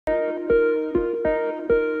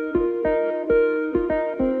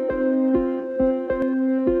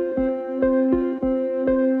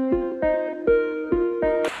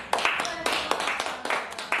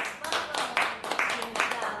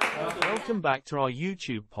Welcome back to our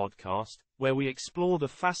YouTube podcast, where we explore the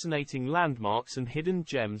fascinating landmarks and hidden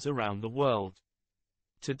gems around the world.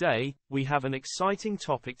 Today, we have an exciting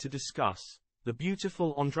topic to discuss: the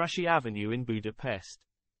beautiful Andrassy Avenue in Budapest.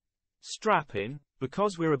 Strap in,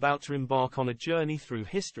 because we're about to embark on a journey through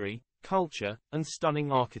history, culture, and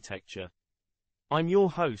stunning architecture. I'm your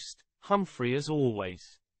host, Humphrey, as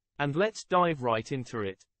always. And let's dive right into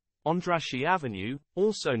it. Andrassy Avenue,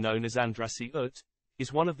 also known as Andrassy út,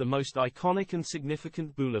 is one of the most iconic and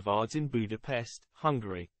significant boulevards in Budapest,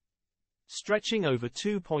 Hungary. Stretching over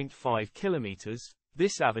 2.5 kilometers,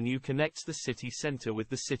 this avenue connects the city center with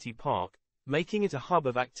the city park, making it a hub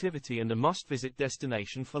of activity and a must-visit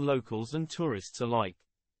destination for locals and tourists alike.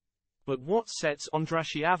 But what sets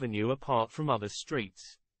Andrassy Avenue apart from other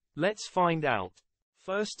streets? Let's find out.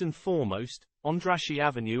 First and foremost, Andrassy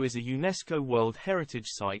Avenue is a UNESCO World Heritage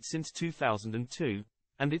Site since 2002,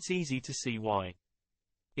 and it's easy to see why.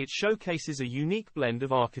 It showcases a unique blend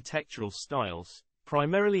of architectural styles,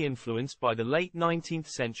 primarily influenced by the late 19th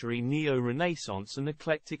century Neo-Renaissance and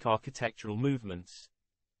eclectic architectural movements.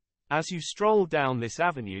 As you stroll down this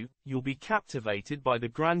avenue, you'll be captivated by the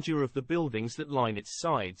grandeur of the buildings that line its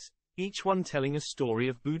sides, each one telling a story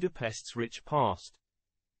of Budapest's rich past.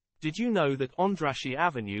 Did you know that Andrassy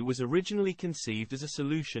Avenue was originally conceived as a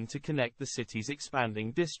solution to connect the city's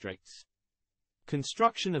expanding districts?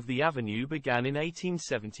 Construction of the avenue began in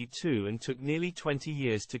 1872 and took nearly 20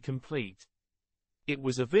 years to complete. It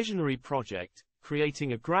was a visionary project,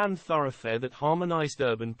 creating a grand thoroughfare that harmonized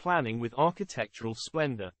urban planning with architectural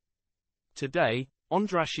splendor. Today,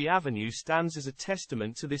 Andrassy Avenue stands as a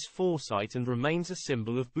testament to this foresight and remains a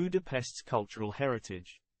symbol of Budapest's cultural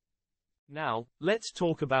heritage. Now, let's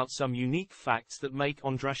talk about some unique facts that make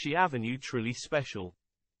Andrassy Avenue truly special.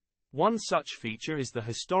 One such feature is the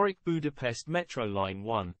historic Budapest Metro Line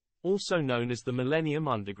 1, also known as the Millennium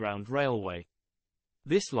Underground Railway.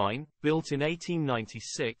 This line, built in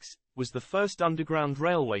 1896, was the first underground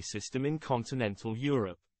railway system in continental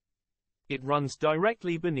Europe. It runs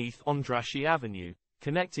directly beneath Andrassy Avenue,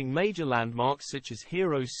 connecting major landmarks such as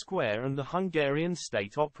Heroes Square and the Hungarian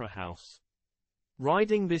State Opera House.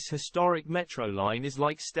 Riding this historic metro line is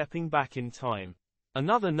like stepping back in time.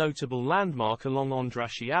 Another notable landmark along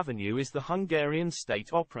Andrassy Avenue is the Hungarian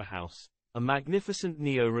State Opera House, a magnificent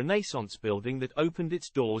neo-Renaissance building that opened its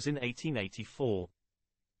doors in 1884.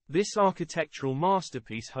 This architectural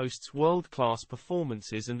masterpiece hosts world-class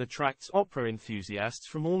performances and attracts opera enthusiasts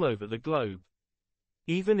from all over the globe.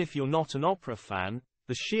 Even if you're not an opera fan,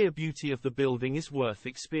 the sheer beauty of the building is worth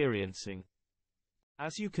experiencing.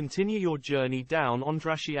 As you continue your journey down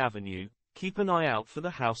Andrassy Avenue, keep an eye out for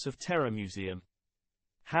the House of Terror Museum.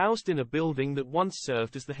 Housed in a building that once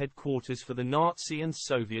served as the headquarters for the Nazi and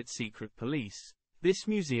Soviet secret police, this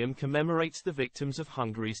museum commemorates the victims of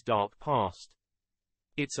Hungary's dark past.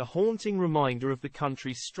 It's a haunting reminder of the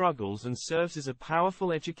country's struggles and serves as a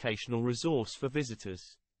powerful educational resource for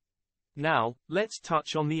visitors. Now, let's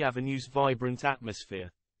touch on the avenue's vibrant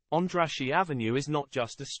atmosphere. Andrassy Avenue is not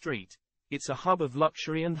just a street, it's a hub of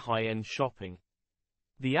luxury and high-end shopping.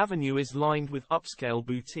 The avenue is lined with upscale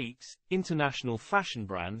boutiques, international fashion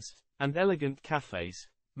brands, and elegant cafes,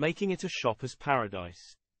 making it a shopper's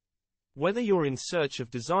paradise. Whether you're in search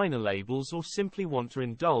of designer labels or simply want to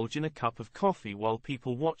indulge in a cup of coffee while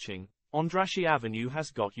people watching, Andrassy Avenue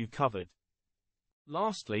has got you covered.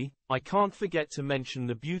 Lastly, I can't forget to mention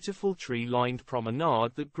the beautiful tree-lined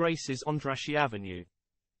promenade that graces Andrassy Avenue.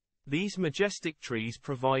 These majestic trees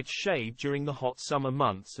provide shade during the hot summer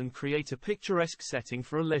months and create a picturesque setting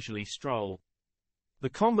for a leisurely stroll.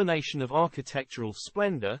 The combination of architectural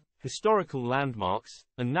splendor, historical landmarks,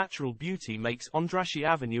 and natural beauty makes Andrassy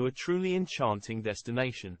Avenue a truly enchanting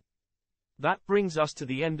destination. That brings us to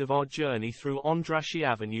the end of our journey through Andrassy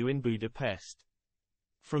Avenue in Budapest.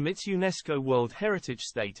 From its UNESCO World Heritage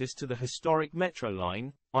status to the historic metro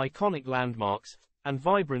line, iconic landmarks, and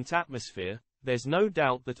vibrant atmosphere, there's no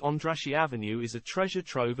doubt that Andrassy Avenue is a treasure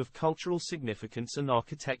trove of cultural significance and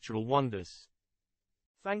architectural wonders.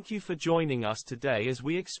 Thank you for joining us today as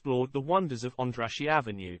we explored the wonders of Andrassy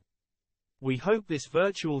Avenue. We hope this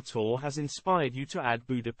virtual tour has inspired you to add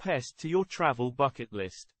Budapest to your travel bucket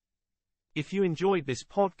list. If you enjoyed this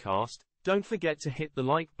podcast, don't forget to hit the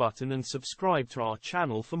like button and subscribe to our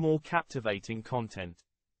channel for more captivating content.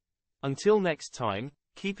 Until next time,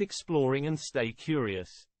 keep exploring and stay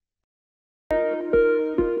curious.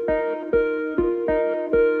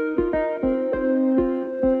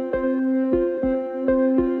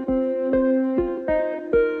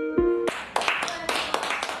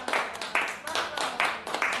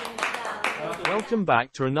 Welcome Welcome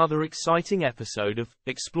back to another exciting episode of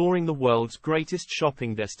Exploring the World's Greatest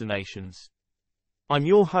Shopping Destinations. I'm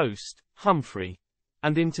your host, Humphrey,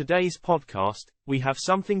 and in today's podcast, we have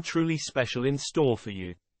something truly special in store for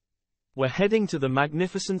you. We're heading to the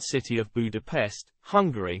magnificent city of Budapest,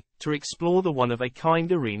 Hungary, to explore the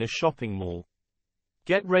one-of-a-kind arena shopping mall.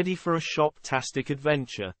 Get ready for a shop-tastic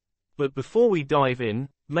adventure. But before we dive in,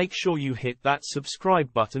 make sure you hit that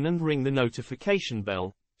subscribe button and ring the notification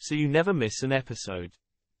bell, so you never miss an episode.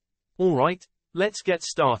 Alright, let's get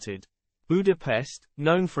started. Budapest,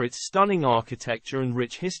 known for its stunning architecture and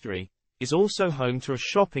rich history, is also home to a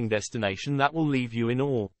shopping destination that will leave you in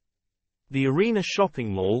awe. The Arena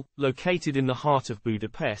Shopping Mall, located in the heart of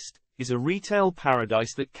Budapest, is a retail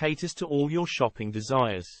paradise that caters to all your shopping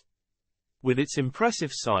desires. With its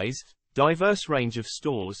impressive size, diverse range of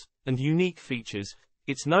stores, and unique features,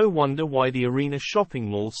 it's no wonder why the Arena Shopping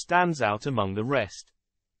Mall stands out among the rest.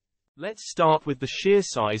 Let's start with the sheer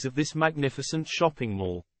size of this magnificent shopping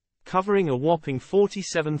mall. Covering a whopping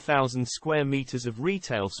 47,000 square meters of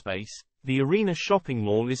retail space, the Arena Shopping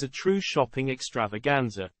Mall is a true shopping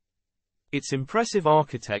extravaganza. Its impressive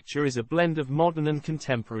architecture is a blend of modern and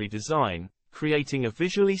contemporary design, creating a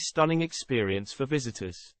visually stunning experience for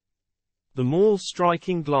visitors. The mall's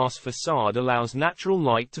striking glass facade allows natural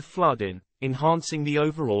light to flood in, enhancing the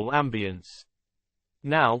overall ambience.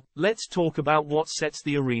 Now, let's talk about what sets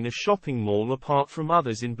the Arena Shopping Mall apart from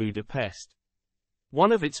others in Budapest.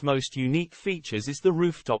 One of its most unique features is the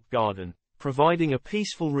rooftop garden, providing a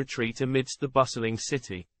peaceful retreat amidst the bustling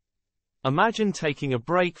city. Imagine taking a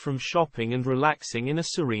break from shopping and relaxing in a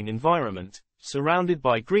serene environment, surrounded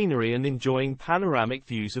by greenery and enjoying panoramic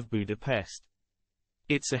views of Budapest.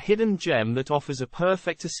 It's a hidden gem that offers a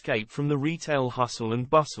perfect escape from the retail hustle and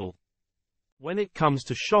bustle. When it comes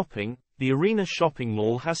to shopping, the Arena Shopping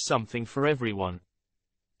Mall has something for everyone.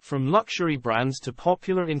 From luxury brands to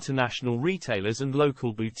popular international retailers and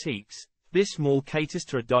local boutiques, this mall caters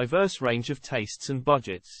to a diverse range of tastes and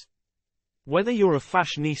budgets. Whether you're a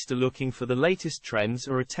fashionista looking for the latest trends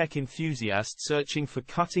or a tech enthusiast searching for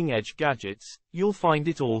cutting-edge gadgets, you'll find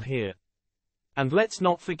it all here. And let's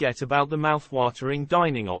not forget about the mouth-watering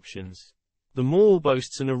dining options. The mall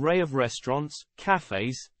boasts an array of restaurants,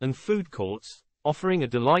 cafes, and food courts, offering a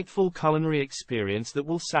delightful culinary experience that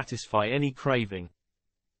will satisfy any craving.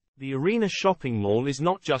 The Arena Shopping Mall is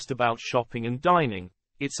not just about shopping and dining,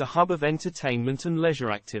 it's a hub of entertainment and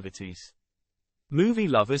leisure activities. Movie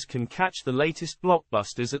lovers can catch the latest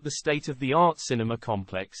blockbusters at the state-of-the-art cinema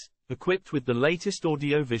complex, equipped with the latest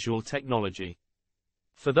audio-visual technology.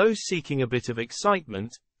 For those seeking a bit of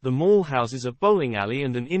excitement, the mall houses a bowling alley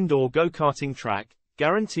and an indoor go-karting track,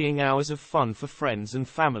 guaranteeing hours of fun for friends and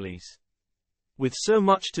families. With so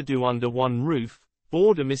much to do under one roof,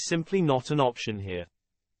 boredom is simply not an option here.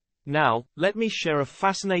 Now, let me share a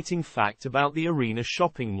fascinating fact about the Arena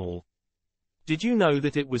Shopping Mall. Did you know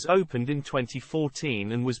that it was opened in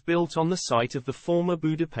 2014 and was built on the site of the former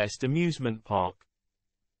Budapest amusement park?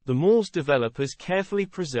 The mall's developers carefully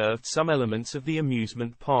preserved some elements of the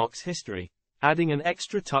amusement park's history, adding an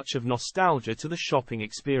extra touch of nostalgia to the shopping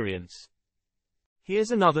experience. Here's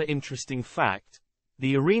another interesting fact.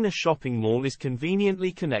 The Arena Shopping Mall is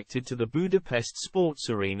conveniently connected to the Budapest Sports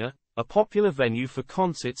Arena, a popular venue for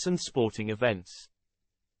concerts and sporting events.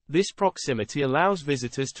 This proximity allows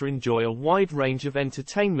visitors to enjoy a wide range of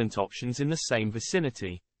entertainment options in the same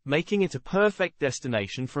vicinity, making it a perfect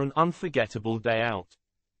destination for an unforgettable day out.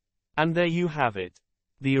 And there you have it.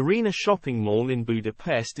 The Arena Shopping Mall in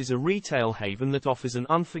Budapest is a retail haven that offers an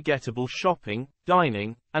unforgettable shopping,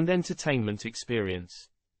 dining, and entertainment experience.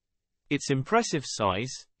 Its impressive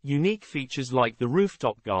size, unique features like the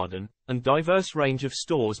rooftop garden, and diverse range of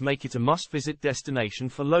stores make it a must-visit destination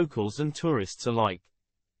for locals and tourists alike.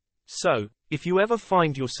 So, if you ever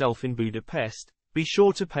find yourself in Budapest, be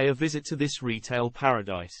sure to pay a visit to this retail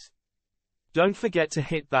paradise. Don't forget to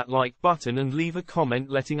hit that like button and leave a comment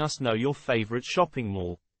letting us know your favorite shopping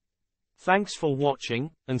mall. Thanks for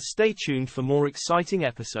watching, and stay tuned for more exciting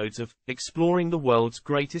episodes of Exploring the World's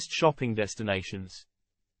Greatest Shopping Destinations.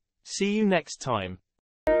 See you next time.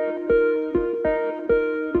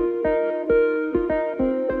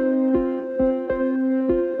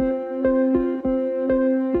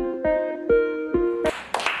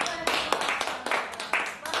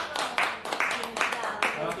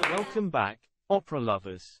 Welcome back, opera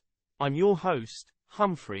lovers. I'm your host,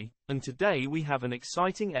 Humphrey, and today we have an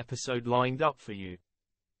exciting episode lined up for you.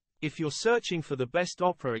 If you're searching for the best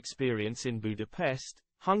opera experience in Budapest,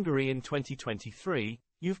 Hungary in 2023,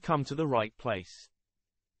 you've come to the right place.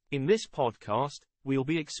 In this podcast, we'll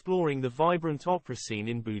be exploring the vibrant opera scene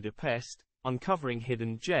in Budapest, uncovering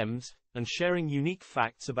hidden gems, and sharing unique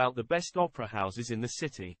facts about the best opera houses in the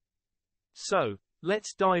city. So,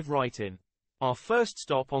 let's dive right in. Our first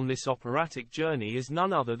stop on this operatic journey is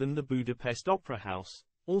none other than the Budapest Opera House,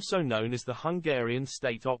 also known as the Hungarian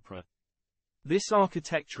State Opera. This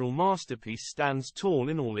architectural masterpiece stands tall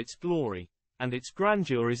in all its glory, and its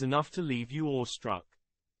grandeur is enough to leave you awestruck.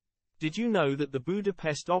 Did you know that the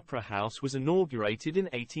Budapest Opera House was inaugurated in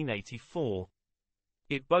 1884?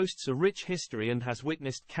 It boasts a rich history and has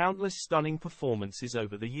witnessed countless stunning performances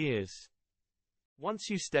over the years. Once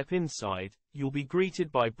you step inside, you'll be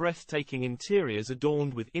greeted by breathtaking interiors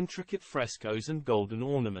adorned with intricate frescoes and golden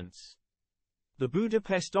ornaments. The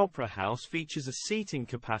Budapest Opera House features a seating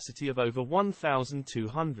capacity of over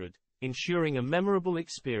 1,200, ensuring a memorable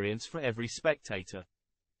experience for every spectator.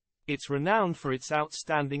 It's renowned for its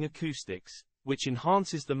outstanding acoustics, which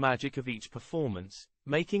enhances the magic of each performance,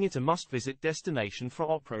 making it a must-visit destination for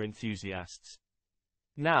opera enthusiasts.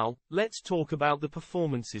 Now, let's talk about the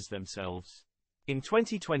performances themselves. In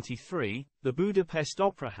 2023, the Budapest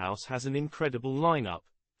Opera House has an incredible lineup,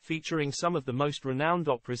 featuring some of the most renowned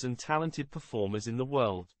operas and talented performers in the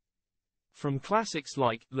world. From classics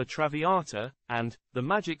like La Traviata and The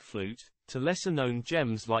Magic Flute, to lesser-known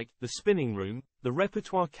gems like The Spinning Room, the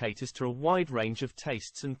repertoire caters to a wide range of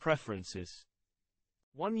tastes and preferences.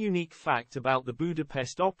 One unique fact about the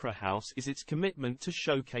Budapest Opera House is its commitment to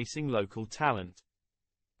showcasing local talent.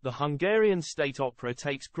 The Hungarian State Opera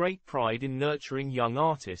takes great pride in nurturing young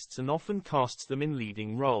artists and often casts them in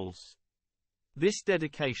leading roles. This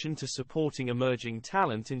dedication to supporting emerging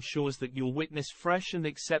talent ensures that you'll witness fresh and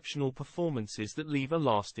exceptional performances that leave a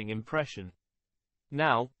lasting impression.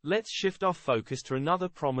 Now, let's shift our focus to another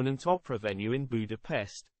prominent opera venue in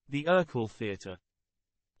Budapest, the Erkel Theatre.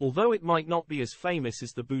 Although it might not be as famous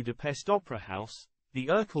as the Budapest Opera House, the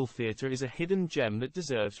Erkel Theatre is a hidden gem that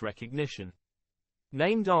deserves recognition.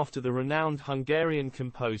 Named after the renowned Hungarian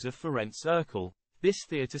composer Ferenc Erkel, this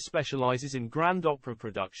theatre specializes in grand opera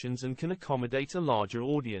productions and can accommodate a larger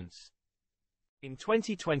audience. In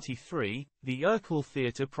 2023, the Erkel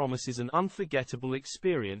Theatre promises an unforgettable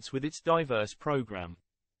experience with its diverse program.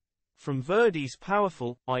 From Verdi's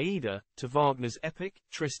powerful Aida to Wagner's epic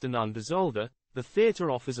Tristan und Isolde, the theatre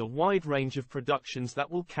offers a wide range of productions that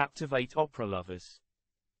will captivate opera lovers.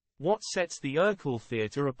 What sets the Erkel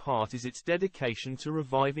Theatre apart is its dedication to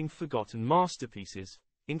reviving forgotten masterpieces,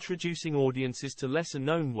 introducing audiences to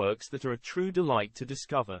lesser-known works that are a true delight to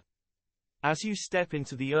discover. As you step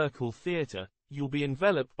into the Erkel Theatre, you'll be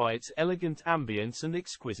enveloped by its elegant ambience and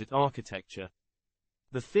exquisite architecture.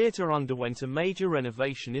 The theatre underwent a major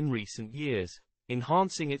renovation in recent years,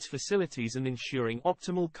 enhancing its facilities and ensuring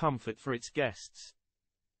optimal comfort for its guests.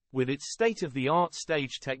 With its state-of-the-art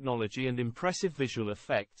stage technology and impressive visual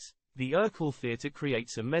effects, the Erkel Theatre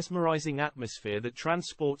creates a mesmerizing atmosphere that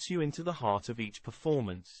transports you into the heart of each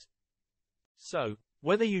performance. So,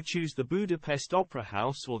 whether you choose the Budapest Opera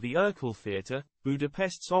House or the Erkel Theatre,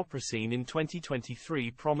 Budapest's opera scene in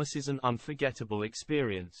 2023 promises an unforgettable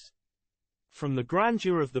experience. From the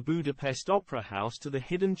grandeur of the Budapest Opera House to the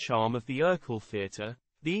hidden charm of the Erkel Theatre,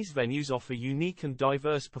 these venues offer unique and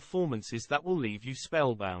diverse performances that will leave you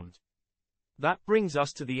spellbound. That brings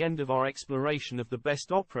us to the end of our exploration of the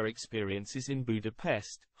best opera experiences in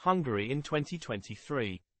Budapest, Hungary in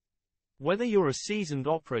 2023. Whether you're a seasoned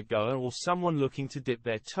opera goer or someone looking to dip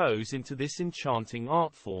their toes into this enchanting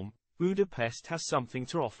art form, Budapest has something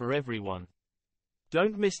to offer everyone.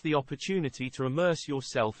 Don't miss the opportunity to immerse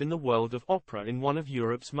yourself in the world of opera in one of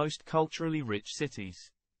Europe's most culturally rich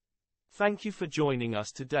cities. Thank you for joining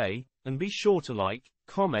us today, and be sure to like,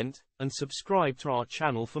 comment, and subscribe to our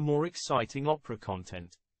channel for more exciting opera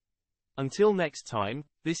content. Until next time,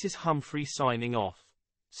 this is Humphrey signing off.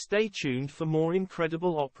 Stay tuned for more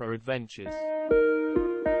incredible opera adventures.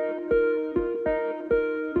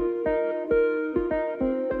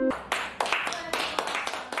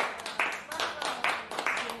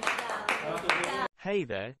 Hey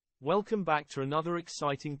there, welcome back to another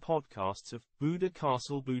exciting podcast of Buda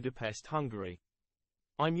Castle, Budapest, Hungary.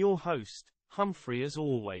 I'm your host, Humphrey, as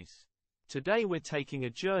always. Today we're taking a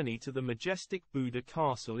journey to the majestic Buda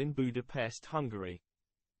Castle in Budapest, Hungary.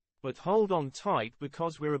 But hold on tight,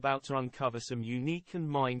 because we're about to uncover some unique and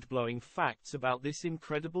mind-blowing facts about this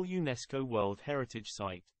incredible UNESCO World Heritage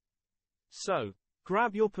Site. So,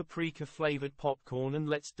 grab your paprika-flavored popcorn and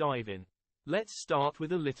let's dive in. Let's start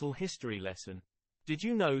with a little history lesson. Did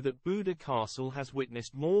you know that Buda Castle has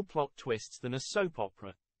witnessed more plot twists than a soap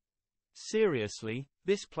opera? Seriously,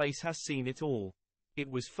 this place has seen it all. It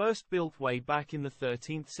was first built way back in the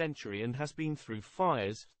 13th century and has been through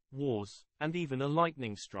fires, wars, and even a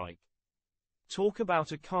lightning strike. Talk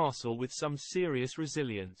about a castle with some serious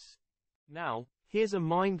resilience. Now, here's a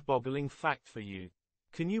mind-boggling fact for you.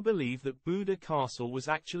 Can you believe that Buda Castle was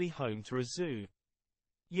actually home to a zoo?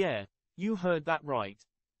 Yeah, you heard that right.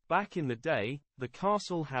 Back in the day, the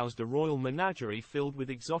castle housed a royal menagerie filled with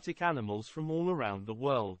exotic animals from all around the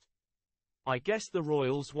world. I guess the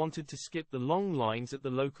royals wanted to skip the long lines at the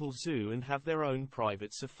local zoo and have their own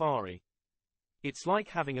private safari. It's like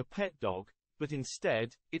having a pet dog, but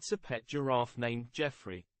instead, it's a pet giraffe named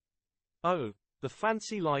Jeffrey. Oh, the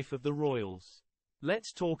fancy life of the royals.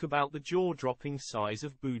 Let's talk about the jaw-dropping size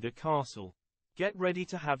of Buda Castle. Get ready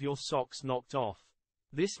to have your socks knocked off.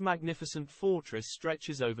 This magnificent fortress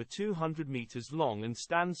stretches over 200 meters long and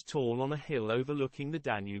stands tall on a hill overlooking the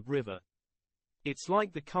Danube River. It's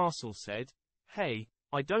like the castle said, "Hey,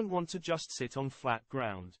 I don't want to just sit on flat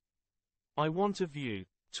ground. I want a view."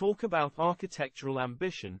 Talk about architectural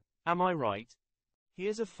ambition, am I right?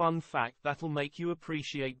 Here's a fun fact that'll make you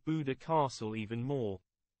appreciate Buda Castle even more.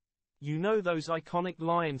 You know those iconic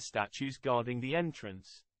lion statues guarding the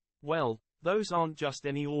entrance? Well, those aren't just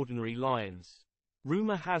any ordinary lions.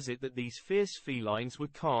 Rumor has it that these fierce felines were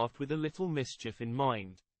carved with a little mischief in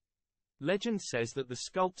mind. Legend says that the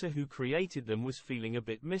sculptor who created them was feeling a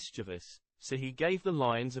bit mischievous, so he gave the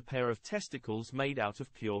lions a pair of testicles made out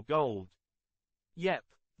of pure gold. Yep,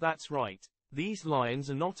 that's right. These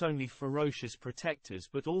lions are not only ferocious protectors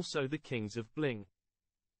but also the kings of bling.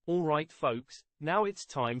 Alright folks, now it's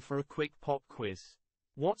time for a quick pop quiz.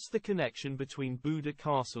 What's the connection between Buda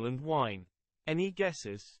Castle and wine? Any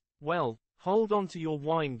guesses? Well, hold on to your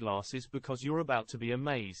wine glasses because you're about to be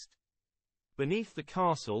amazed. Beneath the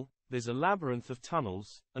castle, there's a labyrinth of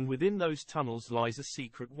tunnels, and within those tunnels lies a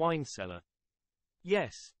secret wine cellar.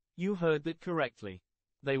 Yes, you heard that correctly.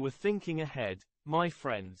 They were thinking ahead, my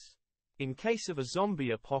friends. In case of a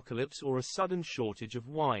zombie apocalypse or a sudden shortage of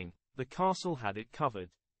wine, the castle had it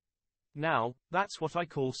covered. Now, that's what I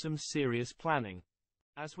call some serious planning.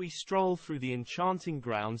 As we stroll through the enchanting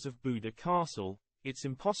grounds of Buda Castle, it's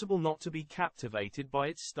impossible not to be captivated by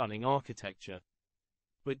its stunning architecture.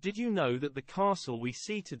 But did you know that the castle we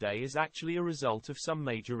see today is actually a result of some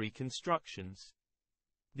major reconstructions?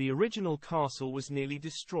 The original castle was nearly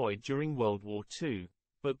destroyed during World War II,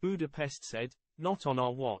 but Budapest said, "Not on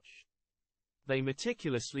our watch." They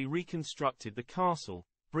meticulously reconstructed the castle,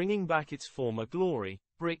 bringing back its former glory,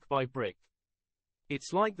 brick by brick.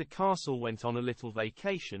 It's like the castle went on a little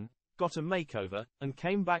vacation, got a makeover, and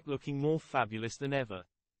came back looking more fabulous than ever.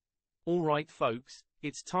 Alright folks,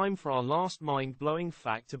 it's time for our last mind-blowing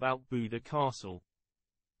fact about Buda Castle.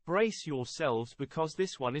 Brace yourselves because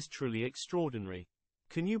this one is truly extraordinary.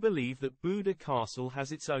 Can you believe that Buda Castle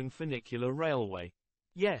has its own funicular railway?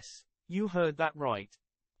 Yes, you heard that right.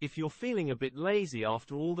 If you're feeling a bit lazy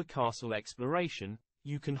after all the castle exploration,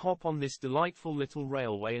 you can hop on this delightful little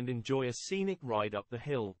railway and enjoy a scenic ride up the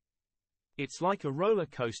hill. It's like a roller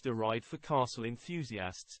coaster ride for castle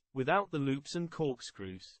enthusiasts, without the loops and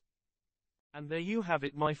corkscrews. And there you have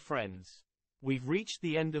it, my friends. We've reached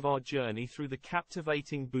the end of our journey through the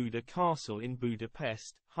captivating Buda Castle in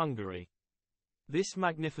Budapest, Hungary. This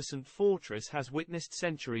magnificent fortress has witnessed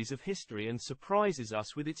centuries of history and surprises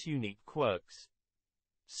us with its unique quirks.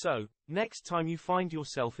 So, next time you find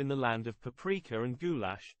yourself in the land of paprika and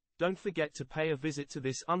goulash, don't forget to pay a visit to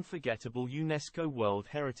this unforgettable UNESCO World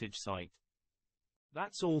Heritage Site.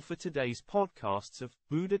 That's all for today's podcasts of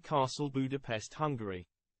Buda Castle, Budapest, Hungary.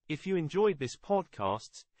 If you enjoyed this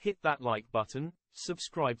podcast, hit that like button,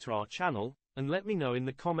 subscribe to our channel, and let me know in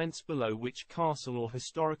the comments below which castle or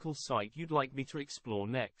historical site you'd like me to explore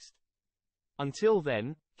next. Until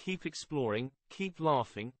then, keep exploring, keep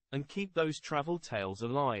laughing, and keep those travel tales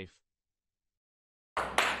alive.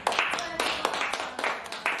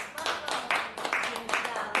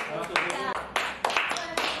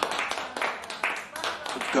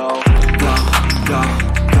 Go, go, go,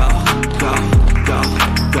 go, go, go,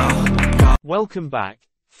 go, go. Welcome back,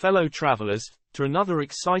 fellow travelers, to another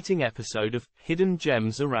exciting episode of Hidden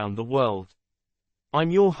Gems Around the World.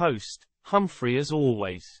 I'm your host, Humphrey, as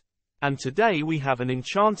always. And today we have an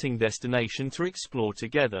enchanting destination to explore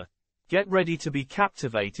together. Get ready to be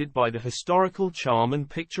captivated by the historical charm and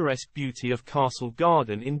picturesque beauty of Castle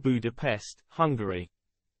Garden in Budapest, Hungary.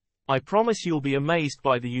 I promise you'll be amazed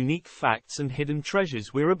by the unique facts and hidden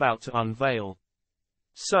treasures we're about to unveil.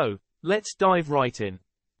 So, let's dive right in.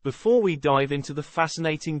 Before we dive into the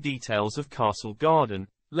fascinating details of Castle Garden,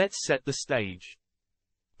 let's set the stage.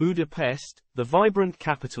 Budapest, the vibrant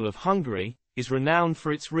capital of Hungary, is renowned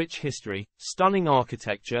for its rich history, stunning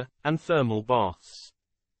architecture, and thermal baths.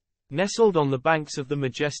 Nestled on the banks of the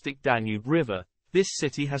majestic Danube River, this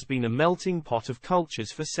city has been a melting pot of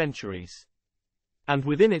cultures for centuries. And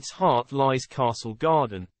within its heart lies Castle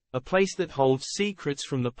Garden, a place that holds secrets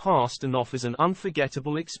from the past and offers an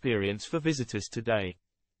unforgettable experience for visitors today.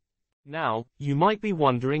 Now, you might be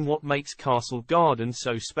wondering what makes Castle Garden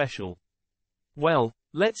so special. Well,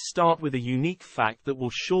 let's start with a unique fact that will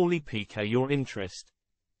surely pique your interest.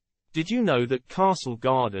 Did you know that Castle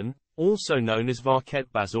Garden, also known as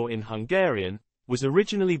Városliget in Hungarian, was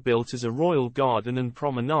originally built as a royal garden and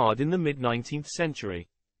promenade in the mid-19th century?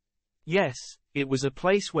 Yes, it was a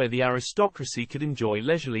place where the aristocracy could enjoy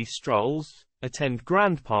leisurely strolls, attend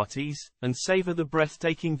grand parties, and savor the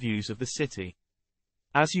breathtaking views of the city.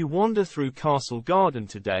 As you wander through Castle Garden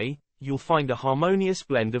today, you'll find a harmonious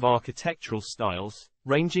blend of architectural styles,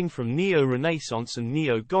 ranging from Neo-Renaissance and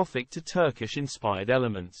Neo-Gothic to Turkish-inspired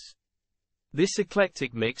elements. This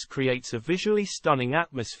eclectic mix creates a visually stunning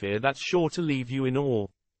atmosphere that's sure to leave you in awe.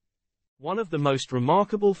 One of the most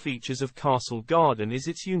remarkable features of Castle Garden is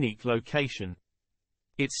its unique location.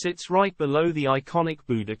 It sits right below the iconic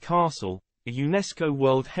Buda Castle, a UNESCO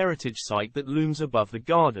World Heritage Site that looms above the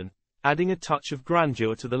garden, adding a touch of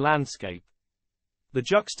grandeur to the landscape. The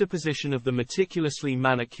juxtaposition of the meticulously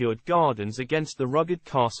manicured gardens against the rugged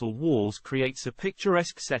castle walls creates a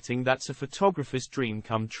picturesque setting that's a photographer's dream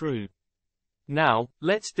come true. Now,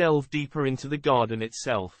 let's delve deeper into the garden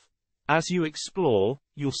itself. As you explore,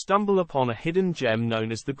 you'll stumble upon a hidden gem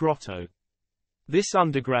known as the grotto. This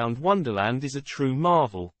underground wonderland is a true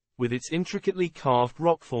marvel, with its intricately carved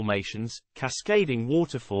rock formations, cascading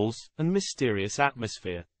waterfalls, and mysterious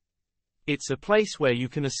atmosphere. It's a place where you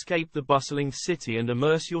can escape the bustling city and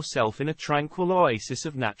immerse yourself in a tranquil oasis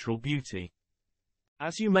of natural beauty.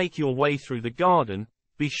 As you make your way through the garden,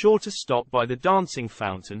 be sure to stop by the dancing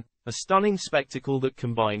fountain, a stunning spectacle that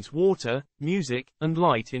combines water, music, and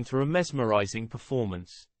light into a mesmerizing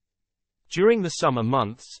performance. During the summer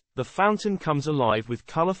months, the fountain comes alive with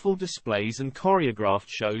colorful displays and choreographed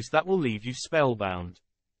shows that will leave you spellbound.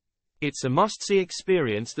 It's a must-see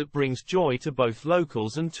experience that brings joy to both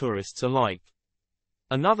locals and tourists alike.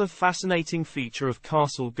 Another fascinating feature of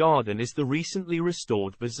Castle Garden is the recently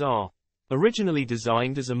restored bazaar. Originally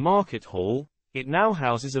designed as a market hall, it now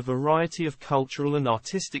houses a variety of cultural and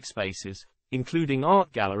artistic spaces, including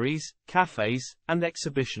art galleries, cafes, and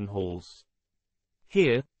exhibition halls.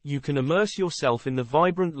 Here, you can immerse yourself in the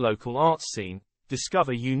vibrant local art scene,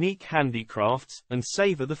 discover unique handicrafts, and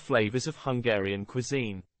savor the flavors of Hungarian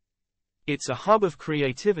cuisine. It's a hub of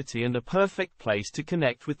creativity and a perfect place to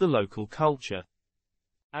connect with the local culture.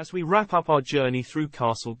 As we wrap up our journey through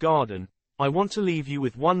Castle Garden, I want to leave you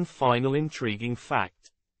with one final intriguing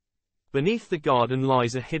fact. Beneath the garden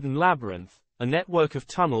lies a hidden labyrinth, a network of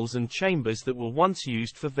tunnels and chambers that were once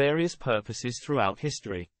used for various purposes throughout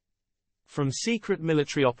history. From secret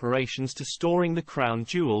military operations to storing the crown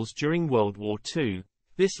jewels during World War II,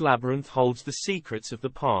 this labyrinth holds the secrets of the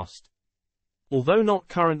past. Although not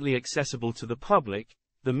currently accessible to the public,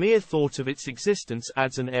 the mere thought of its existence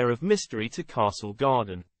adds an air of mystery to Castle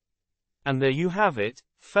Garden. And there you have it,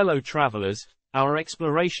 fellow travelers, our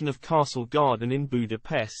exploration of Castle Garden in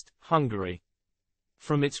Budapest, Hungary.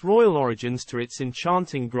 From its royal origins to its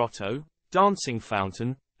enchanting grotto, dancing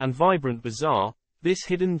fountain, and vibrant bazaar, this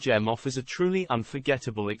hidden gem offers a truly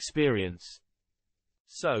unforgettable experience.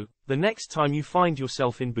 So, the next time you find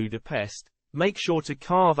yourself in Budapest, make sure to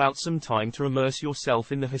carve out some time to immerse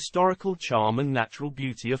yourself in the historical charm and natural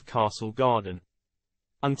beauty of Castle Garden.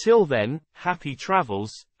 Until then, happy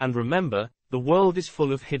travels, and remember, the world is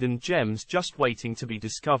full of hidden gems just waiting to be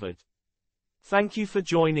discovered. Thank you for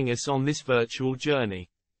joining us on this virtual journey.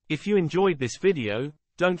 If you enjoyed this video,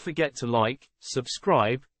 don't forget to like,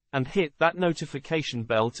 subscribe, and hit that notification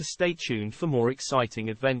bell to stay tuned for more exciting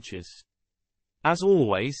adventures. As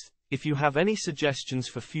always, if you have any suggestions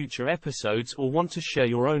for future episodes or want to share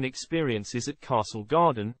your own experiences at Castle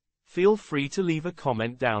Garden, feel free to leave a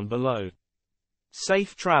comment down below.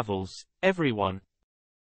 Safe travels, everyone.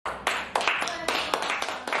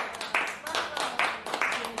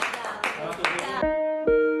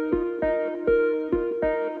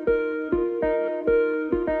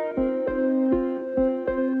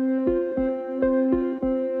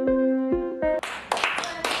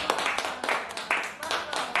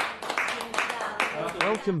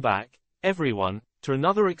 Welcome back, everyone, to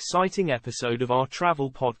another exciting episode of our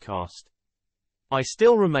travel podcast. I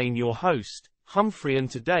still remain your host, Humphrey, and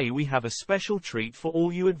today we have a special treat for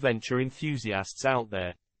all you adventure enthusiasts out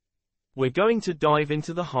there. We're going to dive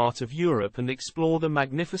into the heart of Europe and explore the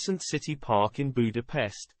magnificent city park in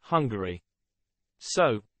Budapest, Hungary.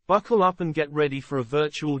 So, buckle up and get ready for a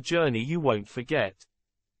virtual journey you won't forget.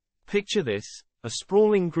 Picture this, a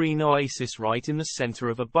sprawling green oasis right in the center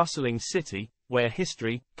of a bustling city, where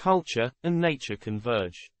history, culture, and nature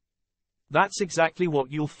converge. That's exactly what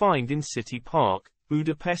you'll find in City Park,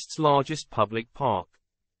 Budapest's largest public park.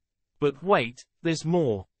 But wait, there's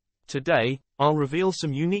more. Today, I'll reveal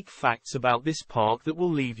some unique facts about this park that will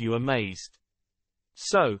leave you amazed.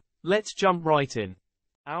 So, let's jump right in.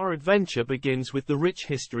 Our adventure begins with the rich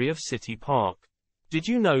history of City Park. Did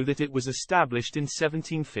you know that it was established in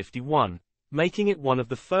 1751, making it one of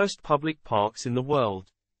the first public parks in the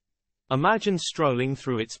world? Imagine strolling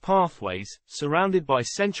through its pathways, surrounded by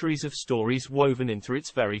centuries of stories woven into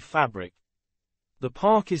its very fabric. The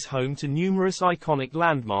park is home to numerous iconic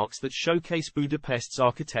landmarks that showcase Budapest's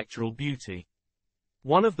architectural beauty.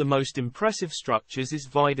 One of the most impressive structures is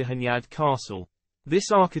Buda Castle.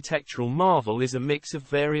 This architectural marvel is a mix of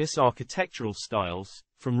various architectural styles,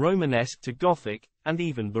 from Romanesque to Gothic, and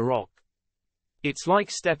even Baroque. It's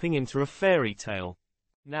like stepping into a fairy tale.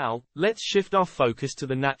 Now, let's shift our focus to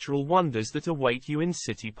the natural wonders that await you in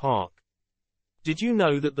City Park. Did you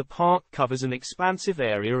know that the park covers an expansive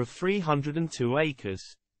area of 302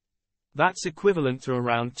 acres? That's equivalent to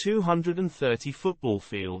around 230 football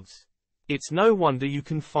fields. It's no wonder you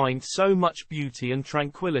can find so much beauty and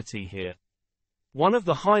tranquility here. One of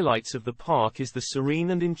the highlights of the park is the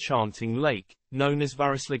serene and enchanting lake, known as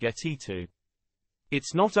Basilica.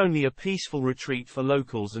 It's not only a peaceful retreat for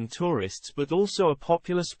locals and tourists but also a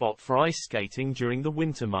popular spot for ice skating during the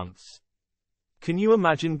winter months. Can you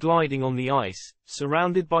imagine gliding on the ice,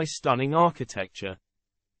 surrounded by stunning architecture?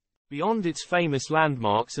 Beyond its famous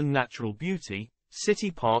landmarks and natural beauty, City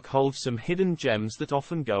Park holds some hidden gems that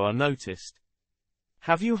often go unnoticed.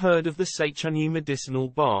 Have you heard of the Szechenyi medicinal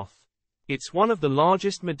bath? It's one of the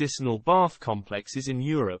largest medicinal bath complexes in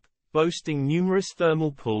Europe, boasting numerous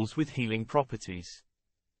thermal pools with healing properties.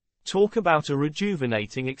 Talk about a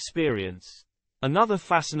rejuvenating experience. Another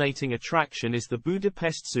fascinating attraction is the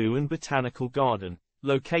Budapest Zoo and Botanical Garden,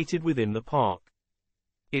 located within the park.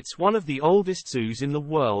 It's one of the oldest zoos in the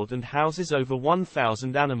world and houses over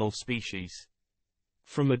 1,000 animal species.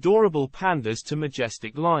 From adorable pandas to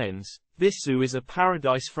majestic lions, this zoo is a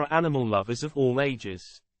paradise for animal lovers of all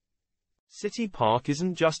ages. City Park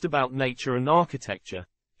isn't just about nature and architecture,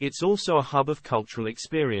 it's also a hub of cultural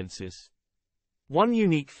experiences. One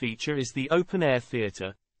unique feature is the open-air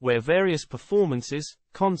theatre, where various performances,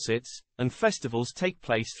 concerts, and festivals take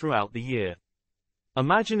place throughout the year.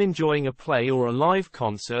 Imagine enjoying a play or a live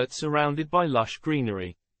concert surrounded by lush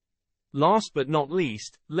greenery. Last but not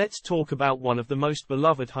least, let's talk about one of the most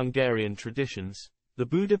beloved Hungarian traditions, the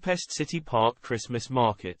Budapest City Park Christmas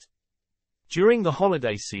Market. During the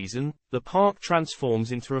holiday season, the park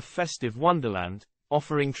transforms into a festive wonderland,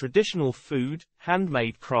 offering traditional food,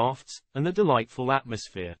 handmade crafts, and a delightful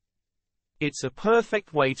atmosphere. It's a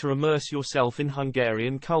perfect way to immerse yourself in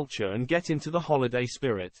Hungarian culture and get into the holiday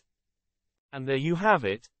spirit. And there you have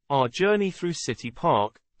it, our journey through City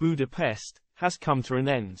Park, Budapest, has come to an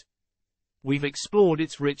end. We've explored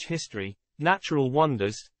its rich history, natural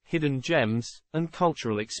wonders, hidden gems, and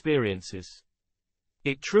cultural experiences.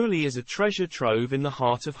 It truly is a treasure trove in the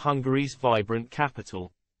heart of Hungary's vibrant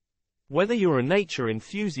capital. Whether you're a nature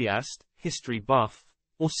enthusiast, history buff,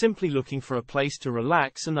 or simply looking for a place to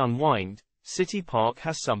relax and unwind, City Park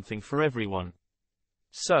has something for everyone.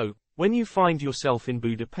 So, when you find yourself in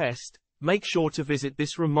Budapest, make sure to visit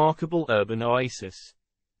this remarkable urban oasis.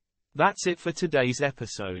 That's it for today's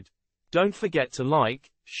episode. Don't forget to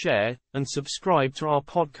like, share, and subscribe to our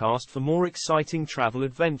podcast for more exciting travel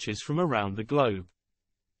adventures from around the globe.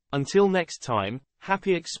 Until next time,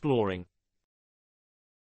 happy exploring.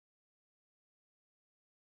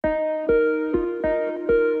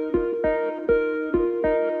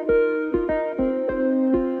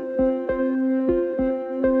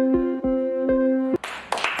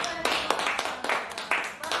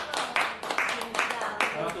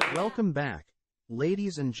 Welcome back,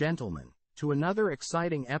 ladies and gentlemen, to another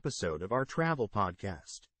exciting episode of our travel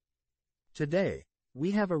podcast. Today,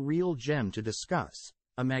 we have a real gem to discuss,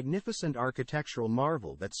 a magnificent architectural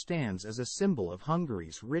marvel that stands as a symbol of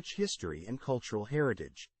Hungary's rich history and cultural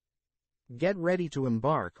heritage. Get ready to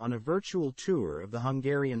embark on a virtual tour of the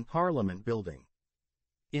Hungarian Parliament building.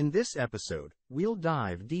 In this episode, we'll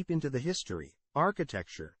dive deep into the history,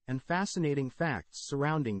 architecture, and fascinating facts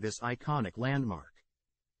surrounding this iconic landmark.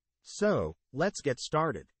 So, let's get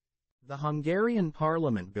started. The Hungarian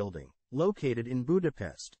Parliament building, located in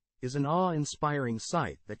Budapest, is an awe-inspiring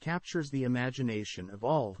sight that captures the imagination of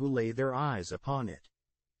all who lay their eyes upon it.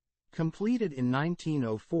 Completed in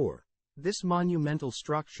 1904, this monumental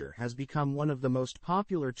structure has become one of the most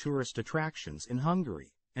popular tourist attractions in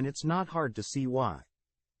Hungary, and it's not hard to see why.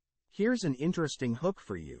 Here's an interesting hook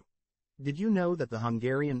for you. Did you know that the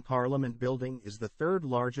Hungarian Parliament building is the third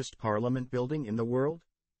largest parliament building in the world?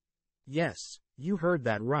 Yes, you heard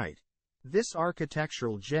that right. This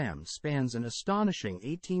architectural gem spans an astonishing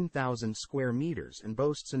 18,000 square meters and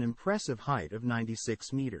boasts an impressive height of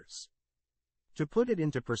 96 meters. To put it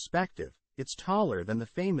into perspective, it's taller than the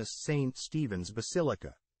famous St. Stephen's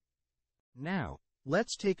Basilica. Now,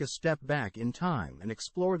 let's take a step back in time and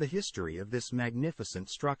explore the history of this magnificent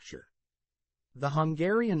structure. The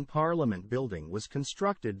Hungarian Parliament building was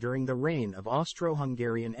constructed during the reign of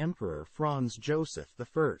Austro-Hungarian Emperor Franz Joseph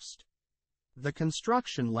I. The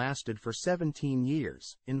construction lasted for 17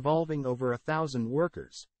 years, involving over 1,000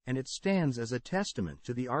 workers, and it stands as a testament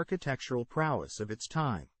to the architectural prowess of its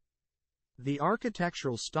time. The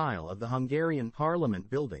architectural style of the Hungarian Parliament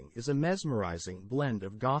building is a mesmerizing blend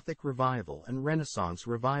of Gothic Revival and Renaissance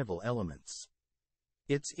Revival elements.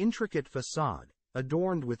 Its intricate facade,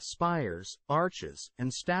 adorned with spires, arches,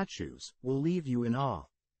 and statues, will leave you in awe.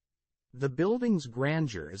 The building's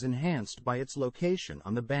grandeur is enhanced by its location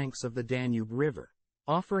on the banks of the Danube River,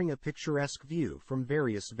 offering a picturesque view from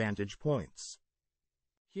various vantage points.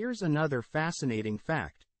 Here's another fascinating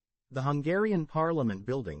fact. The Hungarian Parliament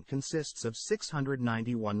building consists of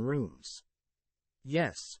 691 rooms.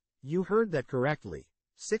 Yes, you heard that correctly,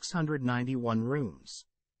 691 rooms.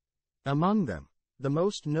 Among them, the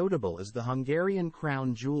most notable is the Hungarian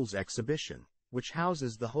Crown Jewels exhibition, which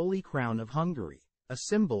houses the Holy Crown of Hungary, a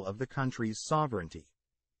symbol of the country's sovereignty.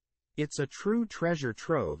 It's a true treasure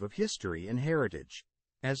trove of history and heritage.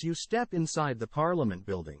 As you step inside the Parliament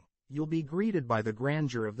building, you'll be greeted by the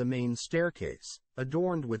grandeur of the main staircase,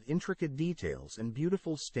 adorned with intricate details and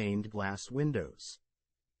beautiful stained glass windows.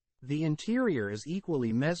 The interior is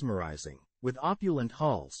equally mesmerizing, with opulent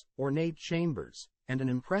halls, ornate chambers, and an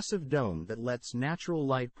impressive dome that lets natural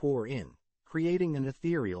light pour in, creating an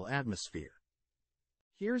ethereal atmosphere.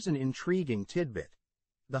 Here's an intriguing tidbit.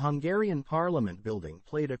 The Hungarian Parliament building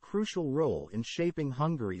played a crucial role in shaping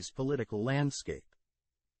Hungary's political landscape.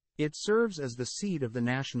 It serves as the seat of the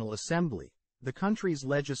National Assembly, the country's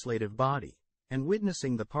legislative body, and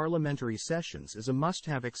witnessing the parliamentary sessions is a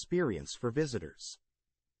must-have experience for visitors.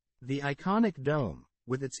 The iconic dome,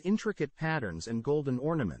 with its intricate patterns and golden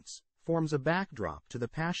ornaments, forms a backdrop to the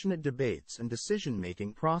passionate debates and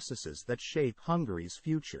decision-making processes that shape Hungary's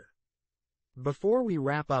future. Before we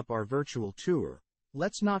wrap up our virtual tour,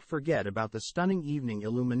 let's not forget about the stunning evening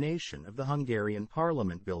illumination of the Hungarian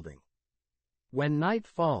Parliament building. When night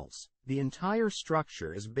falls, the entire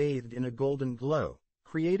structure is bathed in a golden glow,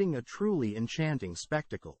 creating a truly enchanting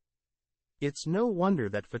spectacle. It's no wonder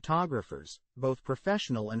that photographers, both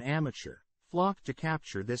professional and amateur, flock to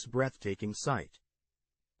capture this breathtaking sight.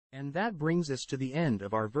 And that brings us to the end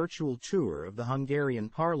of our virtual tour of the Hungarian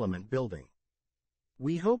Parliament building.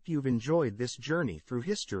 We hope you've enjoyed this journey through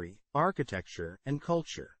history, architecture, and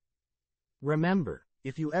culture. Remember,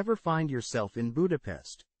 if you ever find yourself in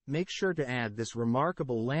Budapest, make sure to add this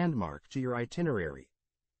remarkable landmark to your itinerary.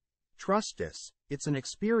 Trust us, it's an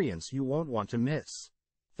experience you won't want to miss.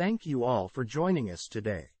 Thank you all for joining us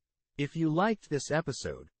today. If you liked this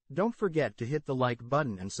episode, don't forget to hit the like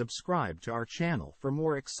button and subscribe to our channel for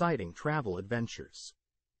more exciting travel adventures.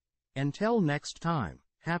 Until next time,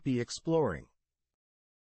 happy exploring.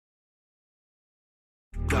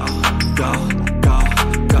 Go, go, go,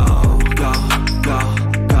 go, go,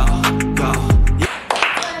 go, go, go.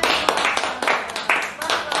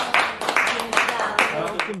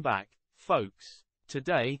 Welcome back, folks.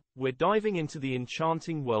 Today, we're diving into the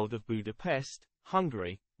enchanting world of Budapest,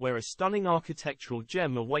 Hungary, where a stunning architectural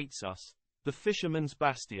gem awaits us, the Fisherman's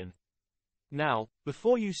Bastion. Now,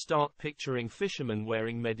 before you start picturing fishermen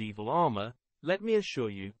wearing medieval armor, let me assure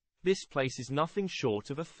you, this place is nothing short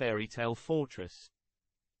of a fairy tale fortress.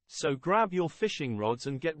 So grab your fishing rods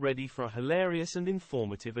and get ready for a hilarious and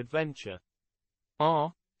informative adventure.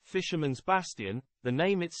 Fisherman's Bastion, the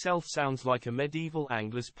name itself sounds like a medieval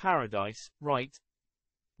angler's paradise, right?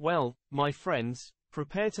 Well, my friends,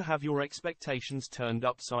 prepare to have your expectations turned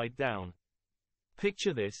upside down.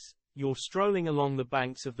 Picture this, you're strolling along the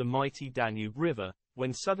banks of the mighty Danube River,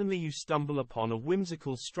 when suddenly you stumble upon a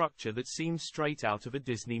whimsical structure that seems straight out of a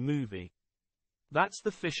Disney movie. That's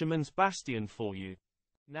the Fisherman's Bastion for you.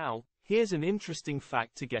 Now, here's an interesting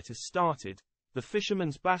fact to get us started. The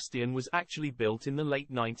Fisherman's Bastion was actually built in the late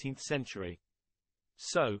 19th century.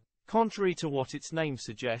 So, contrary to what its name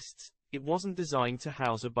suggests, it wasn't designed to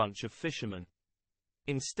house a bunch of fishermen.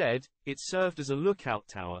 Instead, it served as a lookout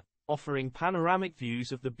tower, offering panoramic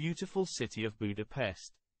views of the beautiful city of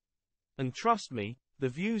Budapest. And trust me, the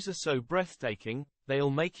views are so breathtaking, they'll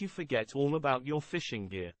make you forget all about your fishing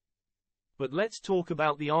gear. But let's talk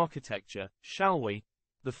about the architecture, shall we?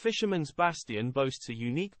 The Fisherman's Bastion boasts a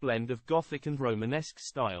unique blend of Gothic and Romanesque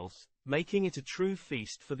styles, making it a true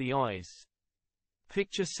feast for the eyes.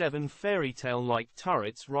 Picture 7 fairy tale-like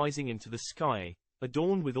turrets rising into the sky,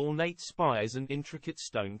 adorned with ornate spires and intricate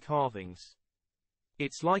stone carvings.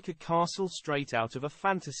 It's like a castle straight out of a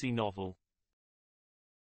fantasy novel.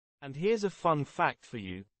 And here's a fun fact for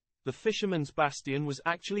you. The Fisherman's Bastion was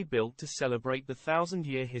actually built to celebrate the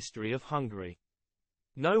 1,000-year history of Hungary.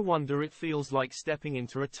 No wonder it feels like stepping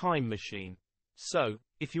into a time machine. So,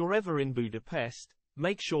 if you're ever in Budapest,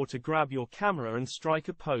 make sure to grab your camera and strike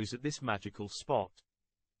a pose at this magical spot.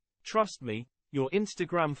 Trust me, your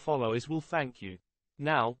Instagram followers will thank you.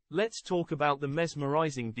 Now, let's talk about the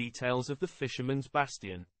mesmerizing details of the Fisherman's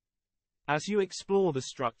Bastion. As you explore the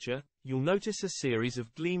structure, you'll notice a series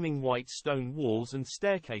of gleaming white stone walls and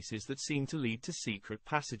staircases that seem to lead to secret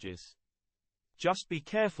passages. Just be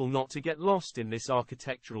careful not to get lost in this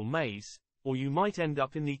architectural maze, or you might end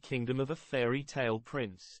up in the kingdom of a fairy tale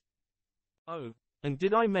prince. Oh, and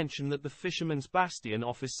did I mention that the Fisherman's Bastion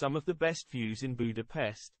offers some of the best views in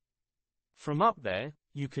Budapest? From up there,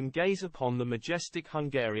 you can gaze upon the majestic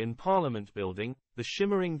Hungarian Parliament building, the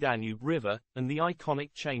shimmering Danube River, and the iconic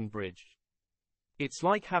Chain Bridge. It's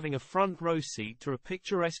like having a front row seat to a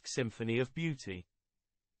picturesque symphony of beauty.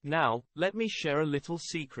 Now, let me share a little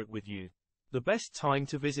secret with you. The best time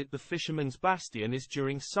to visit the Fisherman's Bastion is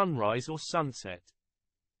during sunrise or sunset.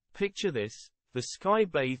 Picture this, the sky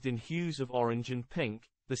bathed in hues of orange and pink,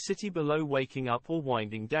 the city below waking up or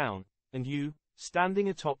winding down, and you, standing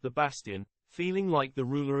atop the bastion, feeling like the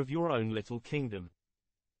ruler of your own little kingdom.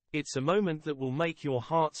 It's a moment that will make your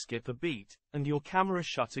heart skip a beat, and your camera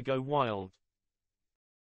shutter go wild.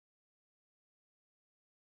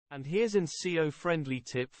 And here's an SEO-friendly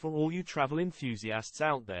tip for all you travel enthusiasts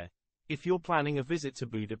out there. If you're planning a visit to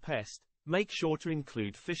Budapest, make sure to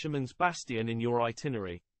include Fisherman's Bastion in your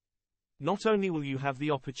itinerary. Not only will you have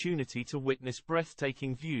the opportunity to witness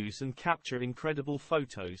breathtaking views and capture incredible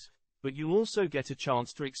photos, but you'll also get a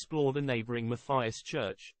chance to explore the neighboring Matthias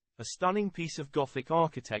Church, a stunning piece of Gothic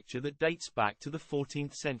architecture that dates back to the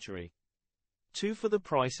 14th century. 2 for the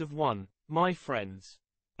price of 1, my friends.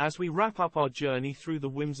 As we wrap up our journey through the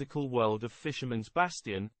whimsical world of Fisherman's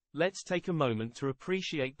Bastion, let's take a moment to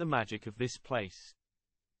appreciate the magic of this place.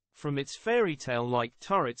 From its fairy tale-like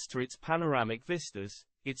turrets to its panoramic vistas,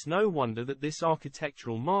 it's no wonder that this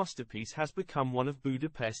architectural masterpiece has become one of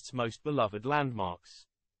Budapest's most beloved landmarks.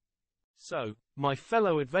 So, my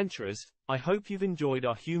fellow adventurers, I hope you've enjoyed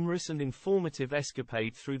our humorous and informative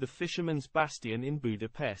escapade through the Fisherman's Bastion in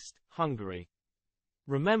Budapest, Hungary.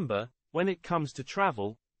 Remember, when it comes to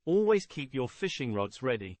travel, always keep your fishing rods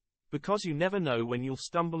ready, because you never know when you'll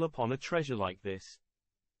stumble upon a treasure like this.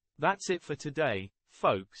 That's it for today,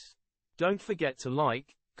 folks. Don't forget to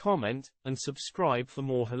like, comment, and subscribe for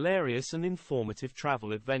more hilarious and informative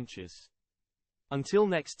travel adventures. Until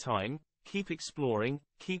next time, keep exploring,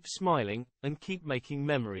 keep smiling, and keep making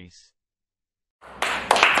memories.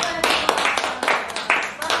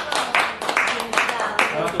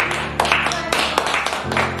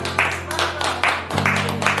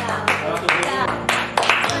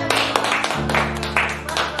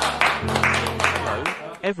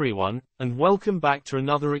 Hello, everyone, and welcome back to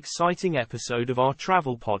another exciting episode of our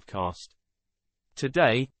travel podcast.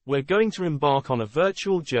 Today, we're going to embark on a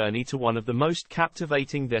virtual journey to one of the most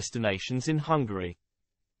captivating destinations in Hungary.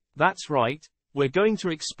 That's right, we're going to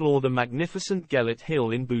explore the magnificent Gellert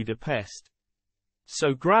Hill in Budapest.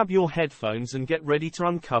 So grab your headphones and get ready to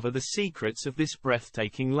uncover the secrets of this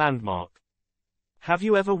breathtaking landmark. Have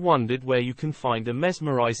you ever wondered where you can find a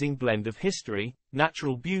mesmerizing blend of history,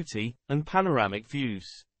 natural beauty, and panoramic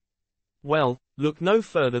views? Well, look no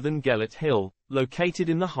further than Gellert Hill, located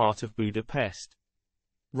in the heart of Budapest.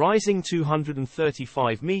 Rising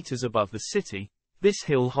 235 meters above the city, this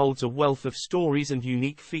hill holds a wealth of stories and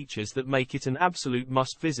unique features that make it an absolute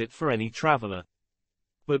must-visit for any traveler.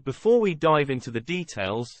 But before we dive into the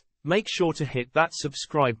details, make sure to hit that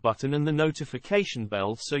subscribe button and the notification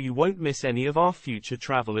bell so you won't miss any of our future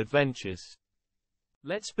travel adventures.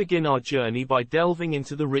 Let's begin our journey by delving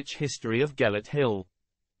into the rich history of Gellert Hill.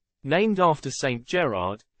 Named after Saint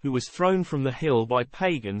Gerard, who was thrown from the hill by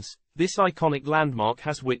pagans, this iconic landmark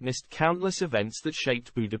has witnessed countless events that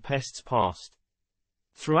shaped Budapest's past.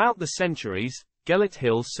 Throughout the centuries, Gellert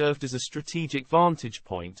Hill served as a strategic vantage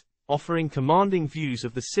point, offering commanding views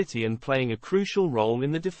of the city and playing a crucial role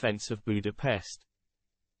in the defense of Budapest.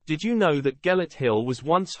 Did you know that Gellert Hill was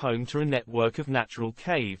once home to a network of natural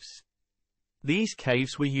caves? These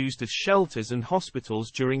caves were used as shelters and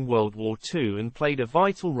hospitals during World War II and played a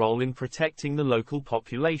vital role in protecting the local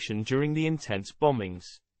population during the intense bombings.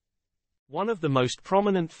 One of the most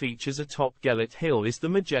prominent features atop Gellert Hill is the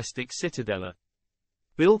majestic citadella.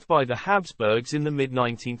 Built by the Habsburgs in the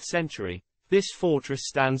mid-19th century, this fortress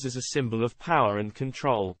stands as a symbol of power and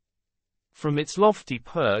control. From its lofty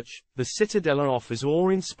perch, the citadella offers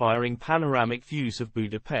awe-inspiring panoramic views of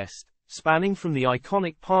Budapest, spanning from the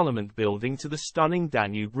iconic Parliament building to the stunning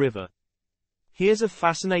Danube River. Here's a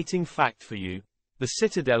fascinating fact for you: the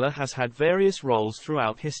citadella has had various roles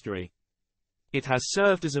throughout history. It has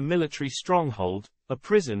served as a military stronghold, a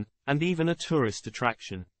prison, and even a tourist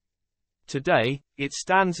attraction. Today, it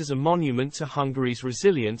stands as a monument to Hungary's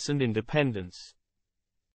resilience and independence.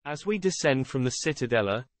 As we descend from the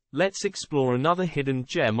citadella, let's explore another hidden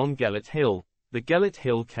gem on Gellert Hill, the Gellert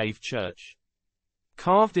Hill Cave Church.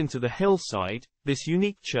 Carved into the hillside, this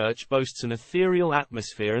unique church boasts an ethereal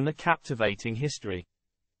atmosphere and a captivating history.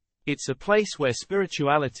 It's a place where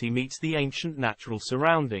spirituality meets the ancient natural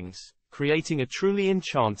surroundings, creating a truly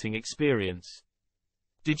enchanting experience.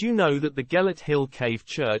 Did you know that the Gellert Hill Cave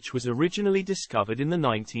Church was originally discovered in the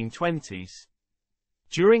 1920s?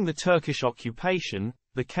 During the Turkish occupation,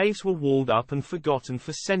 the caves were walled up and forgotten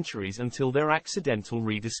for centuries until their accidental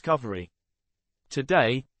rediscovery.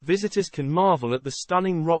 Today, visitors can marvel at the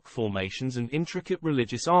stunning rock formations and intricate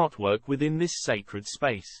religious artwork within this sacred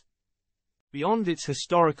space. Beyond its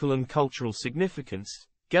historical and cultural significance,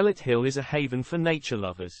 Gellert Hill is a haven for nature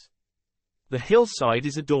lovers. The hillside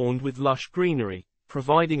is adorned with lush greenery,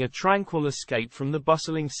 providing a tranquil escape from the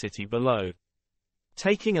bustling city below.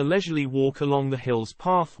 Taking a leisurely walk along the hill's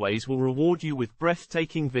pathways will reward you with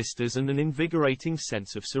breathtaking vistas and an invigorating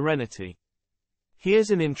sense of serenity. Here's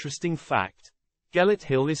an interesting fact: Gellert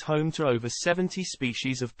Hill is home to over 70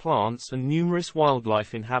 species of plants and numerous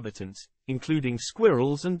wildlife inhabitants, including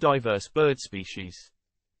squirrels and diverse bird species.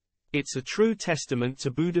 It's a true testament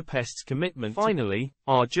to Budapest's commitment. Finally,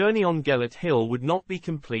 our journey on Gellert Hill would not be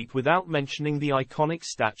complete without mentioning the iconic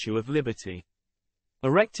Statue of Liberty.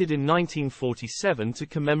 Erected in 1947 to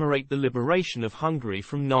commemorate the liberation of Hungary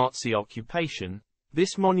from Nazi occupation,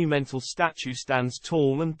 this monumental statue stands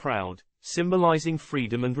tall and proud, symbolizing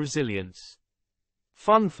freedom and resilience.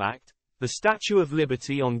 Fun fact: the Statue of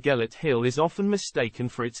Liberty on Gellert Hill is often mistaken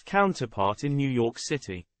for its counterpart in New York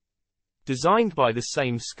City. Designed by the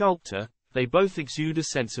same sculptor, they both exude a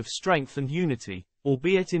sense of strength and unity,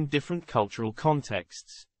 albeit in different cultural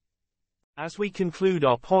contexts. As we conclude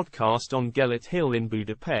our podcast on Gellert Hill in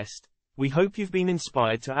Budapest, we hope you've been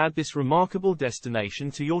inspired to add this remarkable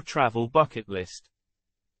destination to your travel bucket list.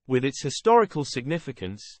 With its historical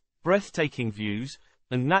significance, breathtaking views,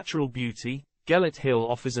 and natural beauty, Gellert Hill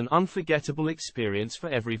offers an unforgettable experience for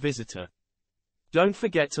every visitor. Don't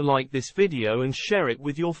forget to like this video and share it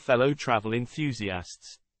with your fellow travel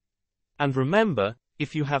enthusiasts. And remember,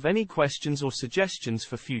 if you have any questions or suggestions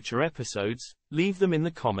for future episodes, leave them in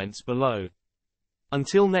the comments below.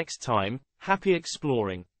 Until next time, happy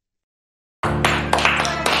exploring.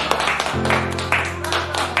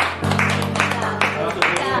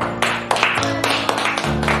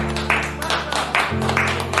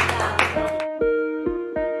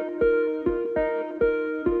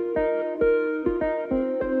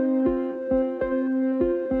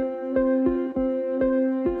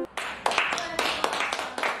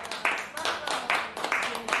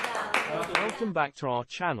 Welcome back to our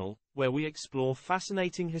channel, where we explore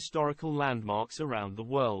fascinating historical landmarks around the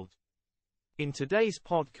world. In today's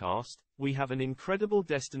podcast, we have an incredible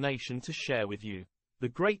destination to share with you: the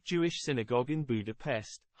Great Jewish Synagogue in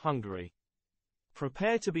Budapest, Hungary.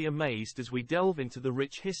 Prepare to be amazed as we delve into the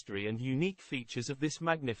rich history and unique features of this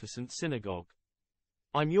magnificent synagogue.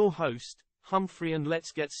 I'm your host, Humphrey, and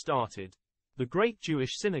let's get started. The Great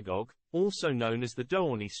Jewish Synagogue, also known as the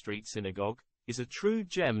Dohány Street Synagogue, is a true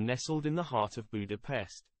gem nestled in the heart of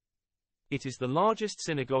Budapest. It is the largest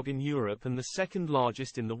synagogue in Europe and the second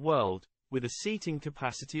largest in the world, with a seating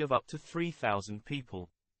capacity of up to 3,000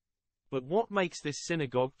 people. But what makes this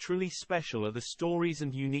synagogue truly special are the stories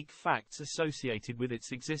and unique facts associated with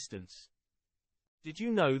its existence. Did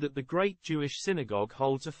you know that the Great Jewish Synagogue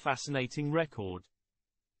holds a fascinating record?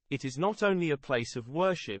 It is not only a place of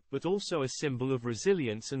worship but also a symbol of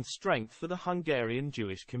resilience and strength for the Hungarian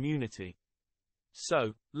Jewish community.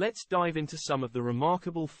 So, let's dive into some of the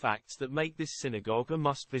remarkable facts that make this synagogue a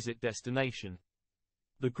must-visit destination.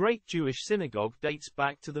 The Great Jewish Synagogue dates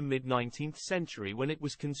back to the mid-19th century when it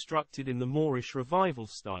was constructed in the Moorish Revival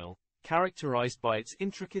style, characterized by its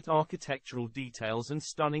intricate architectural details and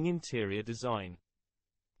stunning interior design.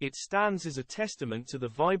 It stands as a testament to the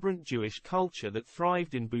vibrant Jewish culture that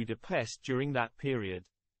thrived in Budapest during that period.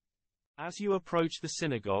 As you approach the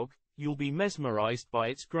synagogue, you'll be mesmerized by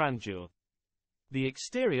its grandeur. The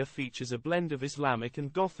exterior features a blend of Islamic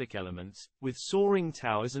and Gothic elements, with soaring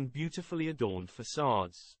towers and beautifully adorned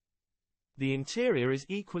facades. The interior is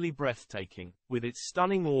equally breathtaking, with its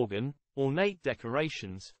stunning organ, ornate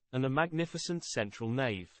decorations, and a magnificent central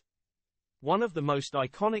nave. One of the most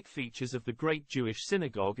iconic features of the Great Jewish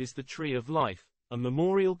Synagogue is the Tree of Life, a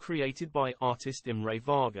memorial created by artist Imre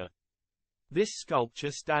Varga. This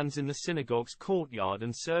sculpture stands in the synagogue's courtyard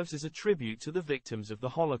and serves as a tribute to the victims of the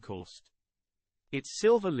Holocaust. Its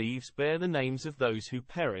silver leaves bear the names of those who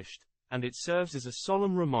perished, and it serves as a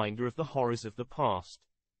solemn reminder of the horrors of the past.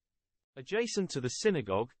 Adjacent to the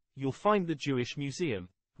synagogue, you'll find the Jewish Museum,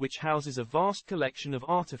 which houses a vast collection of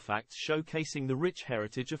artifacts showcasing the rich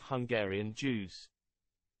heritage of Hungarian Jews.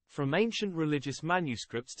 From ancient religious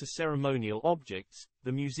manuscripts to ceremonial objects,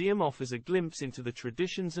 the museum offers a glimpse into the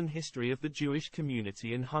traditions and history of the Jewish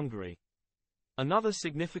community in Hungary. Another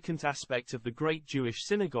significant aspect of the Great Jewish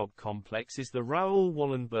Synagogue complex is the Raoul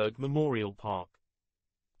Wallenberg Memorial Park.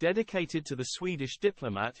 Dedicated to the Swedish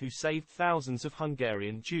diplomat who saved thousands of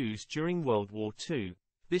Hungarian Jews during World War II,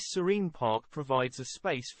 this serene park provides a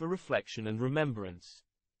space for reflection and remembrance.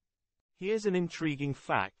 Here's an intriguing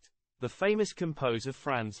fact. The famous composer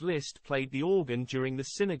Franz Liszt played the organ during the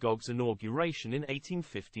synagogue's inauguration in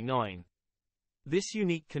 1859. This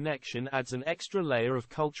unique connection adds an extra layer of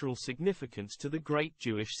cultural significance to the Great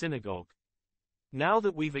Jewish Synagogue. Now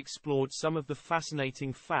that we've explored some of the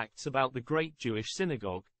fascinating facts about the Great Jewish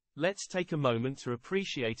Synagogue, let's take a moment to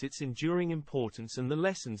appreciate its enduring importance and the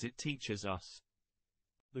lessons it teaches us.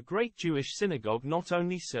 The Great Jewish Synagogue not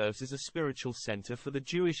only serves as a spiritual center for the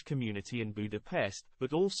Jewish community in Budapest,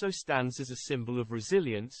 but also stands as a symbol of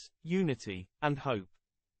resilience, unity, and hope.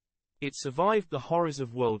 It survived the horrors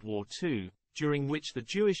of World War II, during which the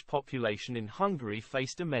Jewish population in Hungary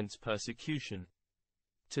faced immense persecution.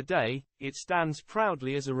 Today, it stands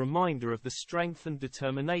proudly as a reminder of the strength and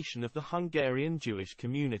determination of the Hungarian Jewish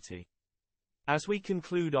community. As we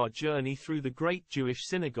conclude our journey through the Great Jewish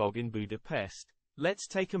Synagogue in Budapest, let's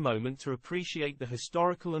take a moment to appreciate the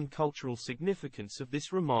historical and cultural significance of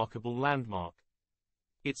this remarkable landmark.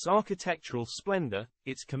 Its architectural splendor,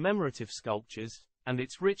 its commemorative sculptures, and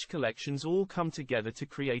its rich collections all come together to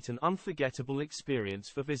create an unforgettable experience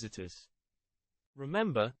for visitors.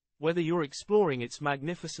 Remember, whether you're exploring its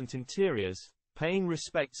magnificent interiors, paying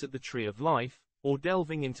respects at the Tree of Life, or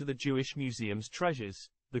delving into the Jewish Museum's treasures,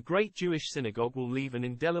 the Great Jewish Synagogue will leave an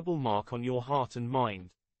indelible mark on your heart and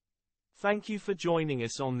mind. Thank you for joining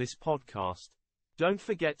us on this podcast. Don't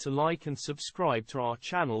forget to like and subscribe to our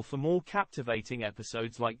channel for more captivating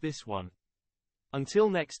episodes like this one.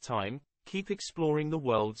 Until next time, keep exploring the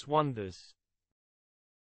world's wonders.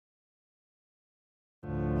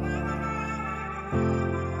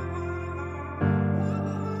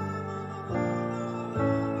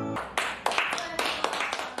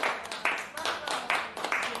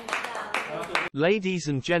 Ladies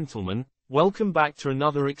and gentlemen, welcome back to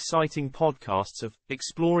another exciting podcast of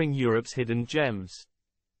Exploring Europe's Hidden Gems.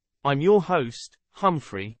 I'm your host,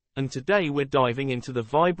 Humphrey, and today we're diving into the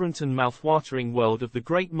vibrant and mouthwatering world of the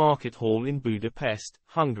Great Market Hall in Budapest,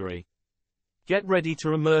 Hungary. Get ready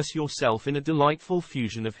to immerse yourself in a delightful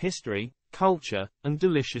fusion of history, culture, and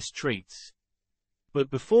delicious treats. But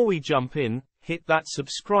before we jump in, hit that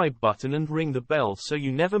subscribe button and ring the bell so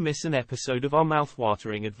you never miss an episode of our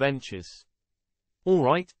mouthwatering adventures.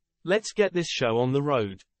 Alright, let's get this show on the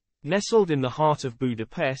road. Nestled in the heart of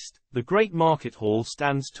Budapest, the Great Market Hall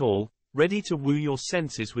stands tall, ready to woo your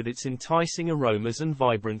senses with its enticing aromas and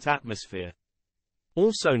vibrant atmosphere.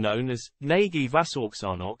 Also known as Nagy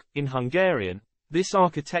Vásárcsarnok in Hungarian, this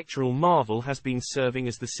architectural marvel has been serving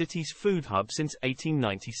as the city's food hub since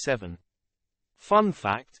 1897. Fun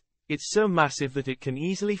fact, it's so massive that it can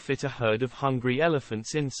easily fit a herd of hungry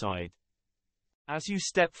elephants inside. As you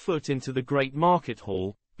step foot into the Great Market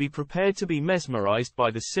Hall, be prepared to be mesmerized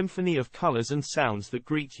by the symphony of colors and sounds that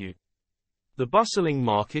greet you. The bustling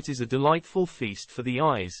market is a delightful feast for the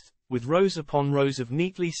eyes, with rows upon rows of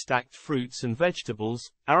neatly stacked fruits and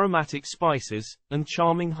vegetables, aromatic spices, and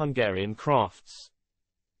charming Hungarian crafts.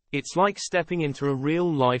 It's like stepping into a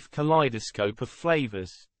real-life kaleidoscope of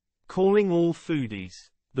flavors. Calling all foodies,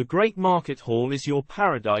 the Great Market Hall is your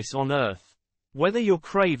paradise on earth. Whether you're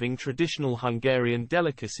craving traditional Hungarian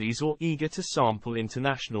delicacies or eager to sample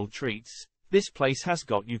international treats, this place has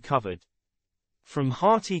got you covered. From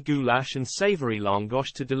hearty goulash and savory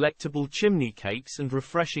langosh to delectable chimney cakes and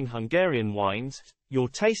refreshing Hungarian wines, your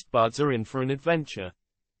taste buds are in for an adventure.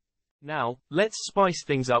 Now, let's spice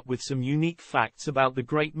things up with some unique facts about the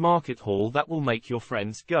Great Market Hall that will make your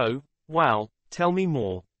friends go, "Wow, tell me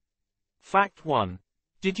more." Fact 1.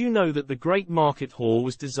 Did you know that the Great Market Hall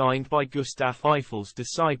was designed by Gustav Eiffel's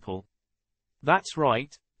disciple? That's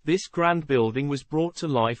right, this grand building was brought to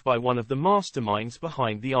life by one of the masterminds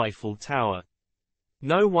behind the Eiffel Tower.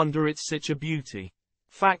 No wonder it's such a beauty.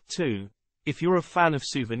 Fact 2. If you're a fan of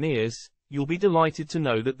souvenirs, you'll be delighted to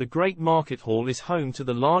know that the Great Market Hall is home to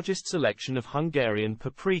the largest selection of Hungarian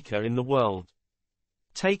paprika in the world.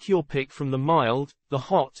 Take your pick from the mild, the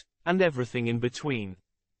hot, and everything in between.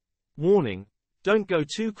 Warning: don't go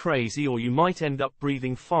too crazy or you might end up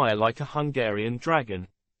breathing fire like a Hungarian dragon.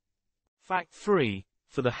 Fact 3.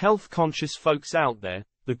 For the health-conscious folks out there,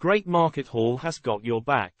 the Great Market Hall has got your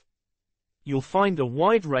back. You'll find a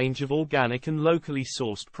wide range of organic and locally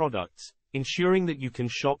sourced products, ensuring that you can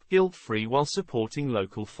shop guilt-free while supporting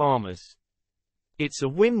local farmers. It's a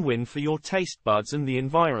win-win for your taste buds and the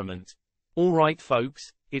environment. Alright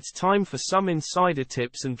folks, it's time for some insider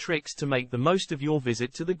tips and tricks to make the most of your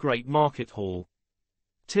visit to the Great Market Hall.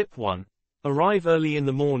 Tip 1. Arrive early in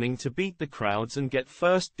the morning to beat the crowds and get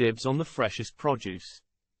first dibs on the freshest produce.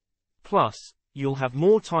 Plus, you'll have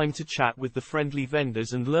more time to chat with the friendly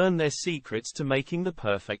vendors and learn their secrets to making the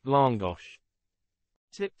perfect langosh.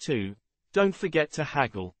 Tip 2. Don't forget to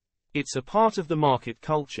haggle. It's a part of the market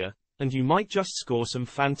culture, and you might just score some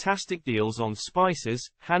fantastic deals on spices,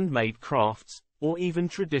 handmade crafts, or even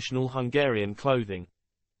traditional Hungarian clothing.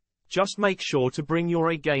 Just make sure to bring your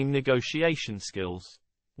A-game negotiation skills.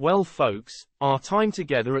 Well folks, our time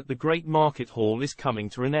together at the Great Market Hall is coming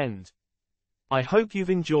to an end. I hope you've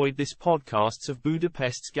enjoyed this podcast of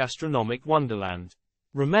Budapest's gastronomic wonderland.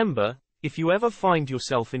 Remember, if you ever find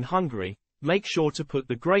yourself in Hungary, make sure to put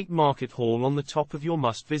the Great Market Hall on the top of your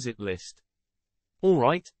must-visit list.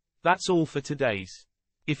 Alright, that's all for today's.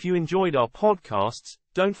 If you enjoyed our podcasts,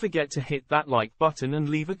 don't forget to hit that like button and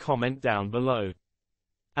leave a comment down below.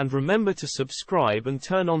 And remember to subscribe and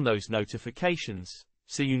turn on those notifications,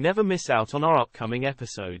 so you never miss out on our upcoming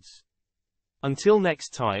episodes. Until next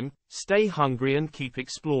time, stay hungry and keep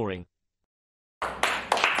exploring.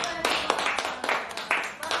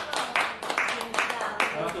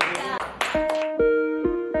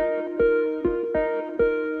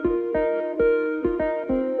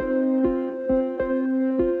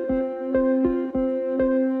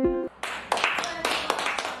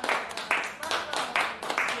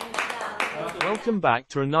 Welcome back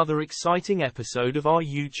to another exciting episode of our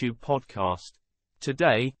YouTube podcast.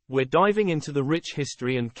 Today, we're diving into the rich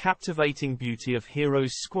history and captivating beauty of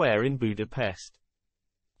Heroes Square in Budapest.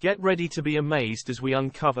 Get ready to be amazed as we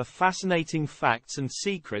uncover fascinating facts and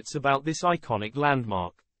secrets about this iconic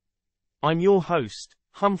landmark. I'm your host,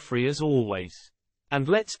 Humphrey as always. And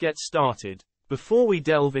let's get started. Before we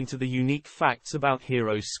delve into the unique facts about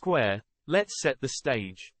Heroes Square, let's set the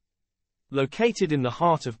stage. Located in the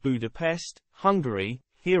heart of Budapest, Hungary,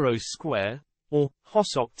 Heroes Square, or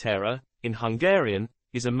Hosszoktere, in Hungarian,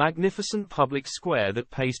 is a magnificent public square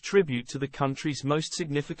that pays tribute to the country's most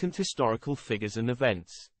significant historical figures and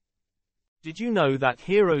events. Did you know that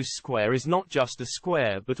Heroes Square is not just a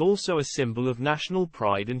square but also a symbol of national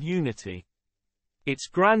pride and unity? Its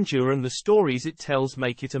grandeur and the stories it tells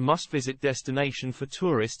make it a must-visit destination for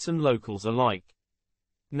tourists and locals alike.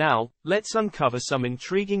 Now, let's uncover some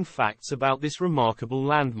intriguing facts about this remarkable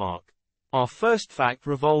landmark. Our first fact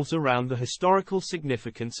revolves around the historical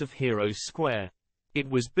significance of Heroes Square. It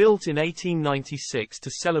was built in 1896 to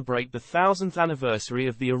celebrate the 1000th anniversary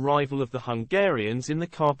of the arrival of the Hungarians in the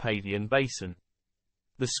Carpathian Basin.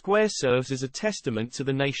 The square serves as a testament to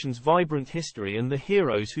the nation's vibrant history and the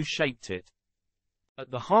heroes who shaped it.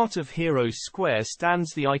 At the heart of Heroes Square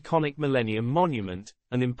stands the iconic Millennium Monument,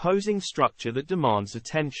 an imposing structure that demands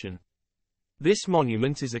attention. This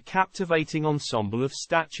monument is a captivating ensemble of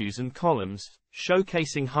statues and columns,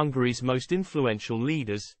 showcasing Hungary's most influential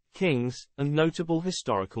leaders, kings, and notable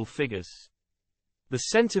historical figures. The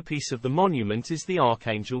centerpiece of the monument is the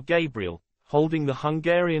Archangel Gabriel, holding the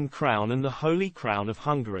Hungarian crown and the Holy Crown of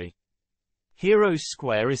Hungary. Heroes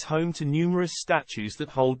Square is home to numerous statues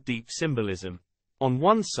that hold deep symbolism. On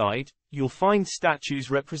one side, you'll find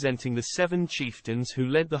statues representing the 7 chieftains who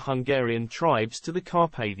led the Hungarian tribes to the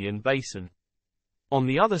Carpathian Basin. On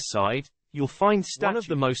the other side, you'll find one of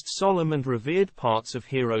the most solemn and revered parts of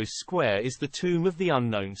Heroes Square is the Tomb of the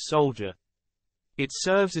Unknown Soldier. It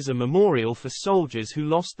serves as a memorial for soldiers who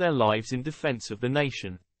lost their lives in defense of the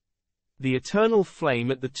nation. The eternal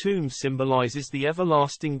flame at the tomb symbolizes the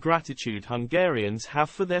everlasting gratitude Hungarians have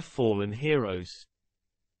for their fallen heroes.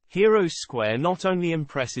 Heroes Square not only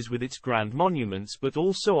impresses with its grand monuments but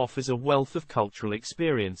also offers a wealth of cultural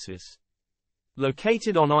experiences.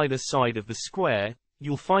 Located on either side of the square,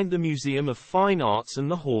 you'll find the Museum of Fine Arts and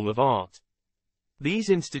the Hall of Art. These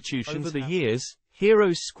institutions over the years,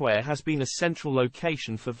 Heroes Square has been a central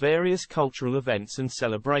location for various cultural events and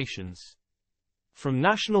celebrations. From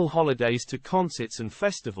national holidays to concerts and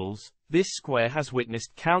festivals, this square has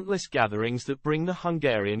witnessed countless gatherings that bring the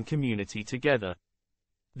Hungarian community together.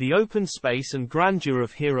 The open space and grandeur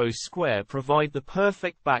of Heroes Square provide the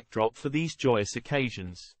perfect backdrop for these joyous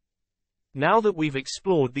occasions. Now that we've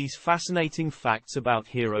explored these fascinating facts about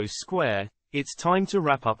Heroes Square, it's time to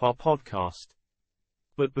wrap up our podcast.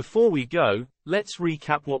 But before we go, let's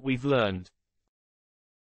recap what we've learned.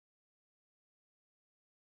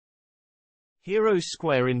 Heroes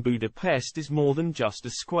Square in Budapest is more than just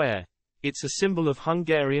a square. It's a symbol of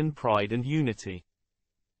Hungarian pride and unity.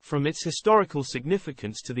 From its historical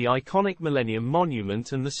significance to the iconic Millennium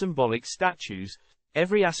Monument and the symbolic statues,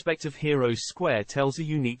 every aspect of Heroes Square tells a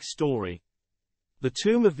unique story. The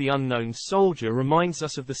Tomb of the Unknown Soldier reminds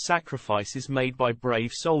us of the sacrifices made by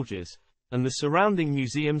brave soldiers, and the surrounding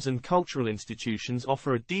museums and cultural institutions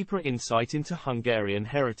offer a deeper insight into Hungarian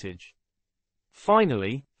heritage.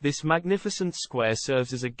 Finally, this magnificent square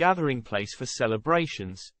serves as a gathering place for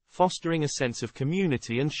celebrations, fostering a sense of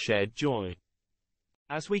community and shared joy.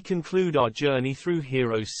 As we conclude our journey through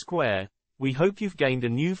Heroes Square, we hope you've gained a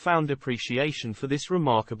newfound appreciation for this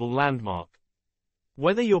remarkable landmark.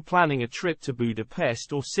 Whether you're planning a trip to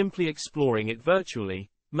Budapest or simply exploring it virtually,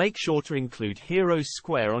 make sure to include Heroes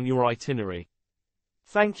Square on your itinerary.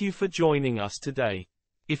 Thank you for joining us today.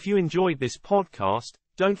 If you enjoyed this podcast,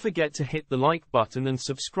 don't forget to hit the like button and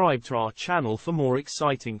subscribe to our channel for more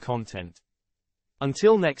exciting content.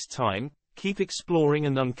 Until next time, keep exploring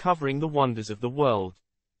and uncovering the wonders of the world.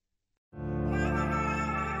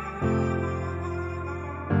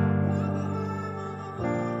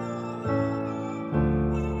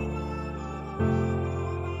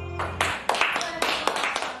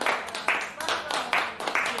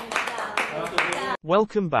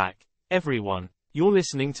 Welcome back, everyone. You're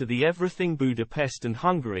listening to the Everything Budapest and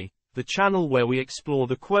Hungary, the channel where we explore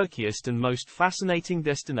the quirkiest and most fascinating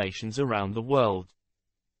destinations around the world.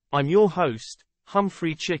 I'm your host,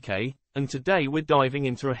 Humphrey Chike, and today we're diving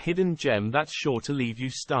into a hidden gem that's sure to leave you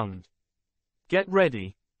stunned. Get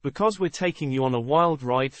ready, because we're taking you on a wild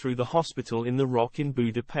ride through the Hospital in the Rock in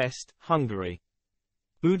Budapest, Hungary.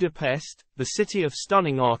 Budapest, the city of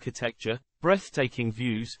stunning architecture, breathtaking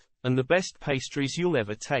views, and the best pastries you'll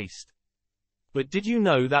ever taste. But did you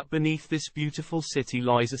know that beneath this beautiful city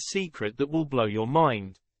lies a secret that will blow your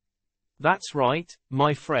mind? That's right,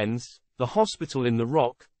 my friends, the Hospital in the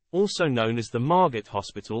Rock, also known as the Margaret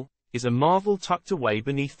Hospital, is a marvel tucked away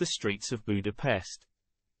beneath the streets of Budapest.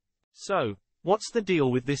 So, what's the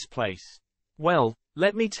deal with this place? Well,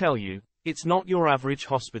 let me tell you, it's not your average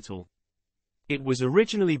hospital. It was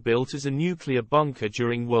originally built as a nuclear bunker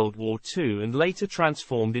during World War II and later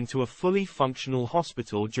transformed into a fully functional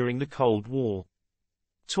hospital during the Cold War.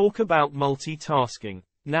 Talk about multitasking.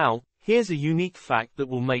 Now, here's a unique fact that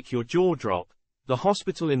will make your jaw drop. The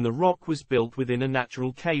Hospital in the Rock was built within a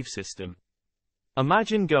natural cave system.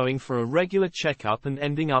 Imagine going for a regular checkup and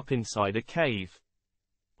ending up inside a cave.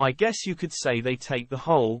 I guess you could say they take the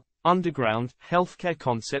whole, underground, healthcare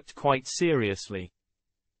concept quite seriously.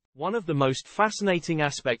 One of the most fascinating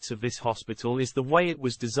aspects of this hospital is the way it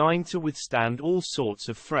was designed to withstand all sorts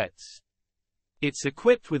of threats. It's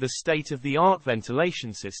equipped with a state-of-the-art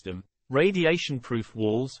ventilation system, radiation-proof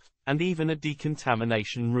walls, and even a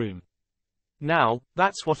decontamination room. Now,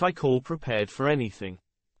 that's what I call prepared for anything.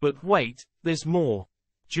 But wait, there's more.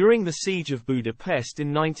 During the Siege of Budapest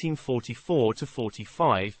in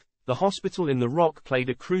 1944-45, the Hospital in the Rock played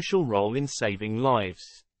a crucial role in saving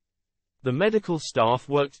lives. The medical staff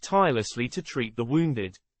worked tirelessly to treat the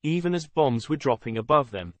wounded, even as bombs were dropping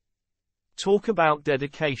above them. Talk about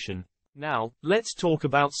dedication. Now, let's talk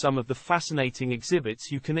about some of the fascinating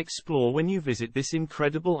exhibits you can explore when you visit this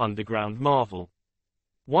incredible underground marvel.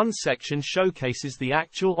 One section showcases the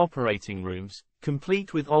actual operating rooms,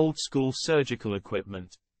 complete with old-school surgical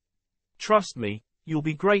equipment. Trust me, you'll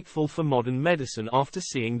be grateful for modern medicine after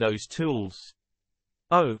seeing those tools.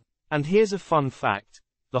 Oh, and here's a fun fact.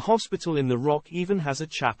 The Hospital in the Rock even has a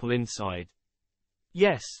chapel inside.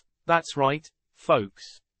 Yes, that's right,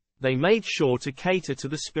 folks. They made sure to cater to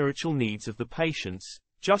the spiritual needs of the patients,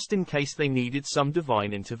 just in case they needed some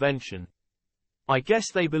divine intervention. I guess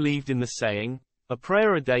they believed in the saying, a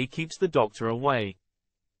prayer a day keeps the doctor away.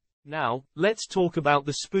 Now, let's talk about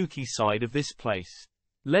the spooky side of this place.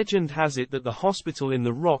 Legend has it that the Hospital in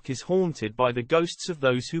the Rock is haunted by the ghosts of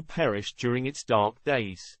those who perished during its dark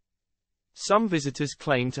days. Some visitors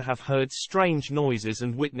claim to have heard strange noises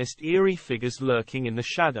and witnessed eerie figures lurking in the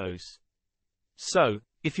shadows. So,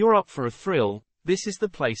 if you're up for a thrill, this is the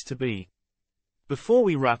place to be. Before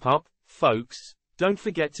we wrap up, folks, don't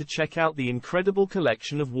forget to check out the incredible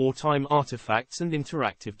collection of wartime artifacts and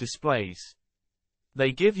interactive displays.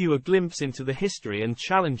 They give you a glimpse into the history and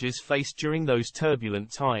challenges faced during those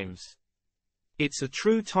turbulent times. It's a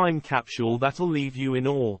true time capsule that'll leave you in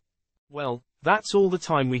awe. Well, that's all the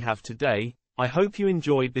time we have today. I hope you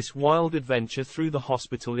enjoyed this wild adventure through the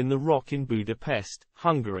hospital in the Rock in Budapest,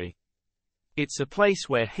 Hungary. It's a place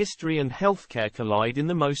where history and healthcare collide in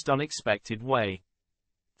the most unexpected way.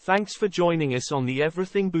 Thanks for joining us on the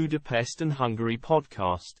Everything Budapest and Hungary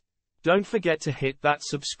podcast. Don't forget to hit that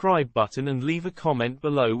subscribe button and leave a comment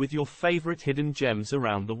below with your favorite hidden gems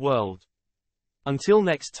around the world. Until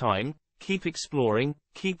next time, keep exploring,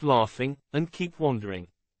 keep laughing, and keep wandering.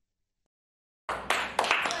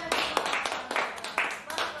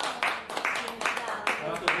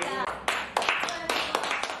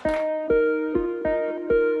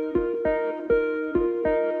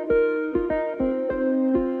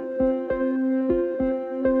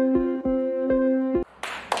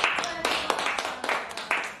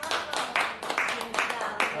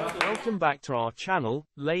 Welcome back to our channel,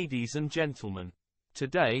 ladies and gentlemen.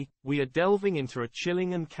 Today, we are delving into a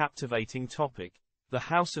chilling and captivating topic, the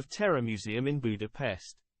House of Terror Museum in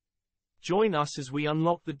Budapest. Join us as we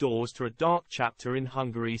unlock the doors to a dark chapter in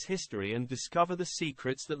Hungary's history and discover the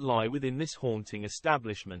secrets that lie within this haunting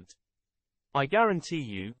establishment. I guarantee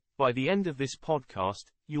you, by the end of this podcast,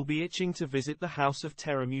 you'll be itching to visit the House of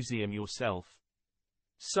Terror Museum yourself.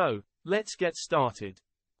 So, let's get started.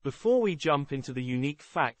 Before we jump into the unique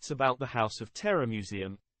facts about the House of Terror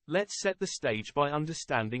Museum, let's set the stage by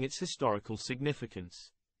understanding its historical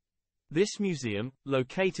significance. This museum,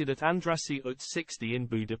 located at Andrassy ut 60 in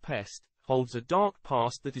Budapest, holds a dark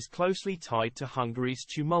past that is closely tied to Hungary's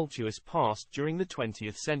tumultuous past during the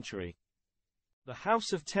 20th century. The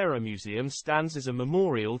House of Terror Museum stands as a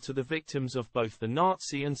memorial to the victims of both the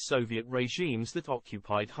Nazi and Soviet regimes that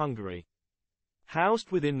occupied Hungary.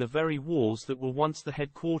 Housed within the very walls that were once the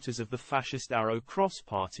headquarters of the fascist Arrow Cross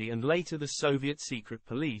Party and later the Soviet secret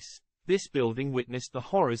police, this building witnessed the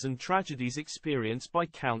horrors and tragedies experienced by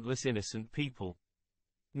countless innocent people.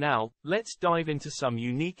 Now, let's dive into some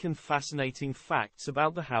unique and fascinating facts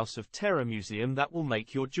about the House of Terror Museum that will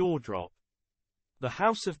make your jaw drop. The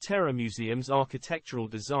House of Terror Museum's architectural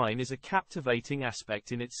design is a captivating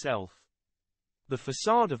aspect in itself. The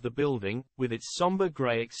facade of the building, with its somber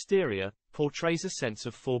grey exterior, portrays a sense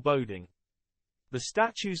of foreboding. The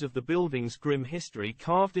statues of the building's grim history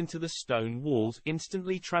carved into the stone walls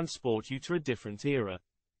instantly transport you to a different era.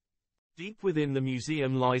 Deep within the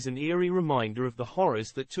museum lies an eerie reminder of the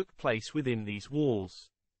horrors that took place within these walls.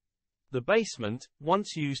 The basement,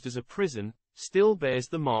 once used as a prison, still bears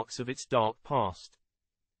the marks of its dark past.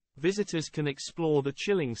 Visitors can explore the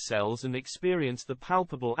chilling cells and experience the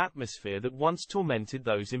palpable atmosphere that once tormented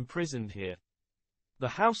those imprisoned here. The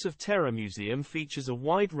House of Terror Museum features a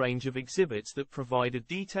wide range of exhibits that provide a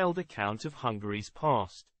detailed account of Hungary's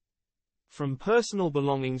past. From personal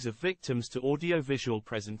belongings of victims to audiovisual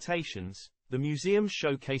presentations, the museum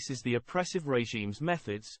showcases the oppressive regime's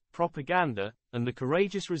methods, propaganda, and the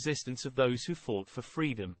courageous resistance of those who fought for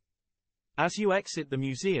freedom. As you exit the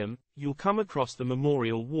museum, you'll come across the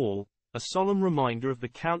memorial wall, a solemn reminder of the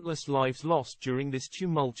countless lives lost during this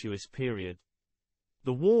tumultuous period.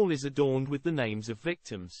 The wall is adorned with the names of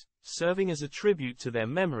victims, serving as a tribute to their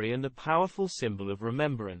memory and a powerful symbol of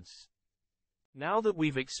remembrance. Now that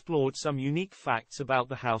we've explored some unique facts about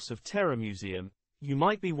the House of Terror Museum, you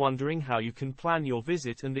might be wondering how you can plan your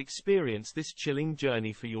visit and experience this chilling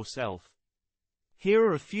journey for yourself. Here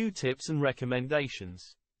are a few tips and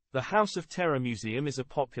recommendations. The House of Terror Museum is a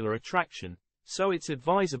popular attraction, so it's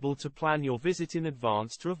advisable to plan your visit in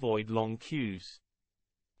advance to avoid long queues.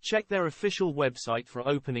 Check their official website for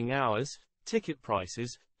opening hours, ticket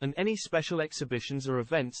prices, and any special exhibitions or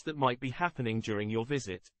events that might be happening during your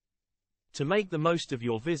visit. To make the most of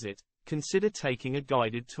your visit, consider taking a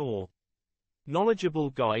guided tour. Knowledgeable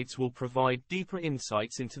guides will provide deeper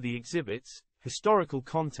insights into the exhibits, historical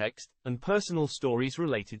context, and personal stories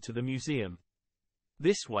related to the museum.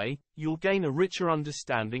 This way, you'll gain a richer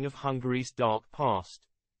understanding of Hungary's dark past.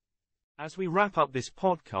 As we wrap up this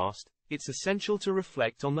podcast, it's essential to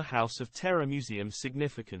reflect on the House of Terror Museum's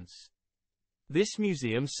significance. This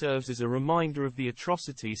museum serves as a reminder of the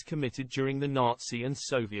atrocities committed during the Nazi and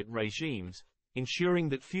Soviet regimes, ensuring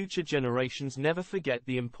that future generations never forget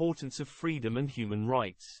the importance of freedom and human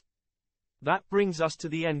rights. That brings us to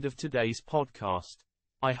the end of today's podcast.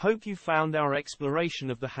 I hope you found our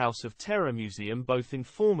exploration of the House of Terror Museum both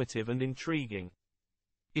informative and intriguing.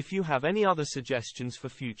 If you have any other suggestions for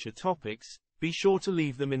future topics, be sure to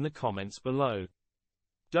leave them in the comments below.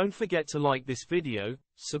 Don't forget to like this video,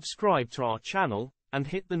 subscribe to our channel, and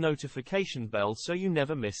hit the notification bell so you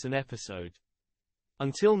never miss an episode.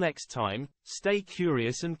 Until next time, stay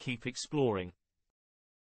curious and keep exploring.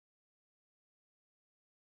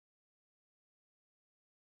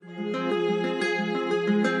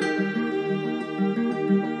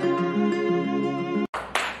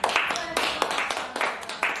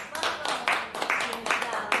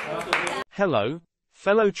 Hello,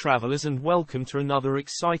 fellow travelers, and welcome to another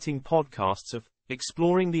exciting podcast of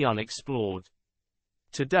Exploring the Unexplored.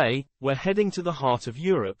 Today, we're heading to the heart of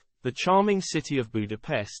Europe, the charming city of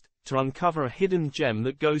Budapest, to uncover a hidden gem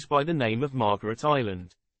that goes by the name of Margaret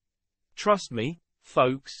Island. Trust me,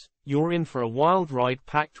 folks, you're in for a wild ride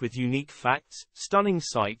packed with unique facts, stunning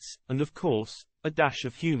sights, and of course, a dash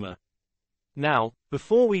of humor. Now,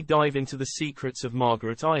 before we dive into the secrets of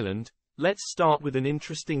Margaret Island, let's start with an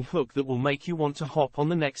interesting hook that will make you want to hop on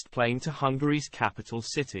the next plane to Hungary's capital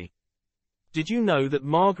city. Did you know that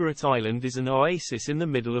Margaret Island is an oasis in the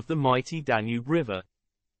middle of the mighty Danube River?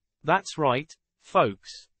 That's right,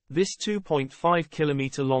 folks. This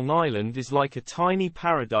 2.5-kilometer long island is like a tiny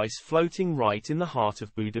paradise floating right in the heart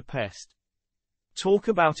of Budapest. Talk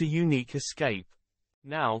about a unique escape.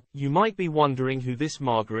 Now, you might be wondering who this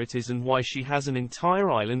Margaret is and why she has an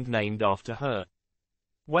entire island named after her.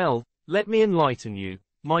 Well, let me enlighten you,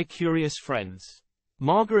 my curious friends.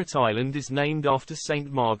 Margaret Island is named after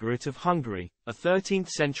Saint Margaret of Hungary, a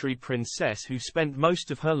 13th-century princess who spent most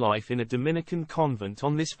of her life in a Dominican convent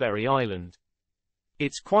on this very island.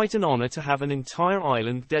 It's quite an honor to have an entire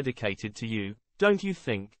island dedicated to you, don't you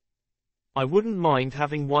think? I wouldn't mind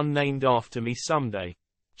having one named after me someday.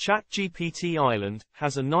 ChatGPT Island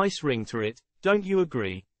has a nice ring to it, don't you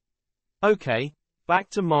agree? Okay, back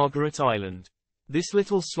to Margaret Island. This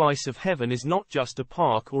little slice of heaven is not just a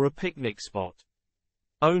park or a picnic spot.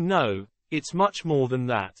 Oh no, it's much more than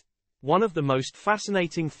that. One of the most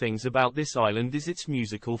fascinating things about this island is its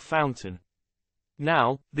musical fountain.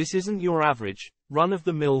 Now, this isn't your average,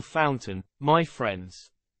 run-of-the-mill fountain, my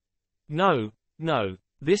friends. No,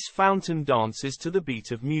 this fountain dances to the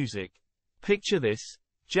beat of music. Picture this,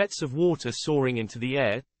 jets of water soaring into the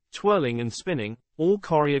air, twirling and spinning, all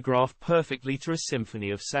choreographed perfectly to a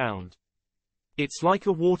symphony of sound. It's like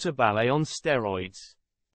a water ballet on steroids.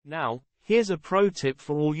 Now, here's a pro tip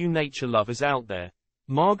for all you nature lovers out there.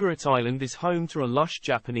 Margaret Island is home to a lush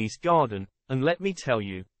Japanese garden, and let me tell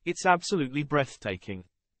you, it's absolutely breathtaking.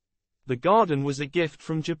 The garden was a gift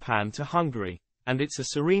from Japan to Hungary, and it's a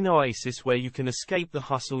serene oasis where you can escape the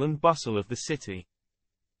hustle and bustle of the city.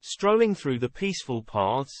 Strolling through the peaceful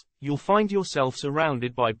paths, you'll find yourself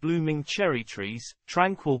surrounded by blooming cherry trees,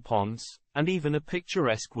 tranquil ponds, and even a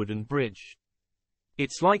picturesque wooden bridge.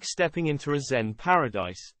 It's like stepping into a Zen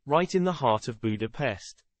paradise, right in the heart of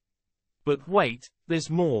Budapest. But wait, there's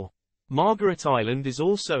more. Margaret Island is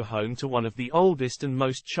also home to one of the oldest and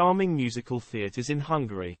most charming musical theatres in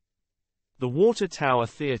Hungary. The Water Tower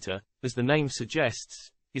Theatre, as the name suggests,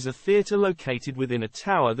 is a theatre located within a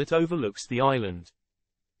tower that overlooks the island.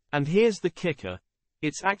 And here's the kicker.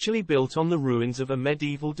 It's actually built on the ruins of a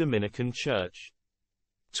medieval Dominican church.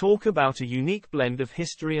 Talk about a unique blend of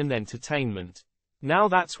history and entertainment. Now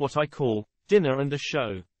that's what I call dinner and a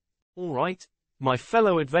show. Alright, my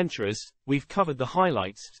fellow adventurers, we've covered the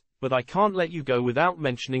highlights, but I can't let you go without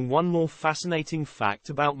mentioning one more fascinating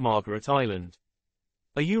fact about Margaret Island.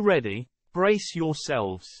 Are you ready? Brace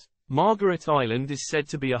yourselves. Margaret Island is said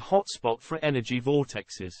to be a hotspot for energy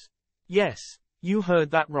vortexes. Yes, you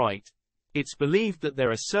heard that right. It's believed that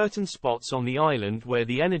there are certain spots on the island where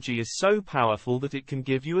the energy is so powerful that it can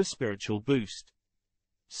give you a spiritual boost.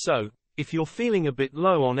 So, if you're feeling a bit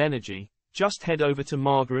low on energy, just head over to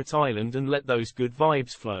Margaret Island and let those good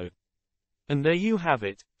vibes flow. And there you have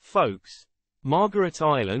it, folks. Margaret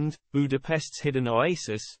Island, Budapest's hidden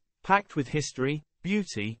oasis, packed with history,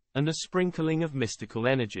 beauty, and a sprinkling of mystical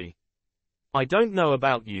energy. I don't know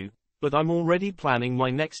about you, but I'm already planning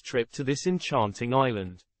my next trip to this enchanting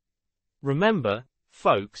island. Remember,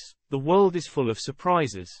 folks, the world is full of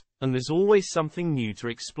surprises, and there's always something new to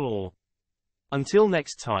explore. Until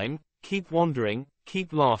next time, keep wandering,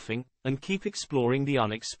 keep laughing, and keep exploring the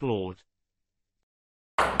unexplored.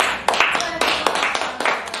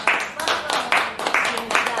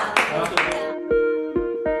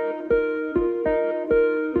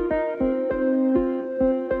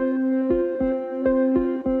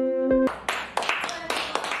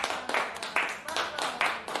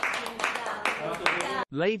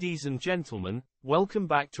 Ladies and gentlemen, welcome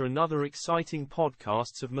back to another exciting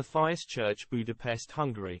podcast of Matthias Church, Budapest,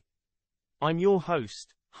 Hungary. I'm your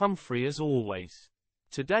host, Humphrey, as always.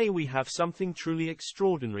 Today we have something truly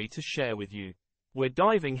extraordinary to share with you. We're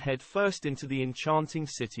diving headfirst into the enchanting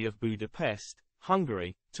city of Budapest,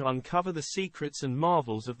 Hungary, to uncover the secrets and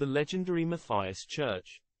marvels of the legendary Matthias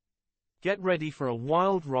Church. Get ready for a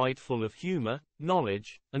wild ride full of humor,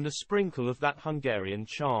 knowledge, and a sprinkle of that Hungarian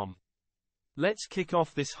charm. Let's kick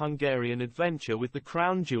off this Hungarian adventure with the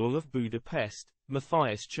crown jewel of Budapest,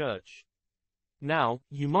 Matthias Church. Now,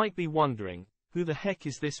 you might be wondering, who the heck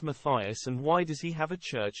is this Matthias and why does he have a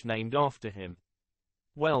church named after him?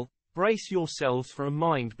 Well, brace yourselves for a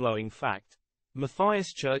mind-blowing fact.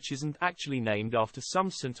 Matthias Church isn't actually named after some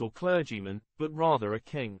saint or clergyman, but rather a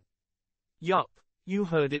king. Yup, you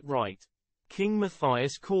heard it right. King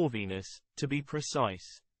Matthias Corvinus, to be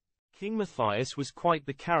precise. King Matthias was quite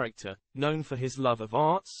the character, known for his love of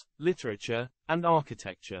arts, literature, and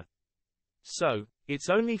architecture. So, it's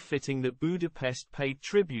only fitting that Budapest paid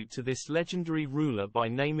tribute to this legendary ruler by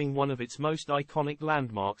naming one of its most iconic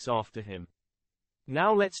landmarks after him.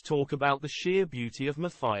 Now let's talk about the sheer beauty of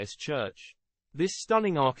Matthias Church. This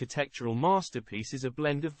stunning architectural masterpiece is a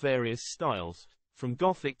blend of various styles, from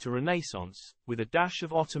Gothic to Renaissance, with a dash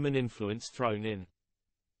of Ottoman influence thrown in.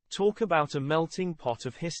 Talk about a melting pot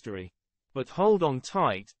of history. But hold on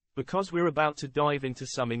tight, because we're about to dive into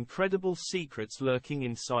some incredible secrets lurking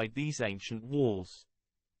inside these ancient walls.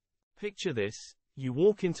 Picture this: you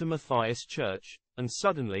walk into Matthias Church, and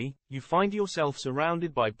suddenly, you find yourself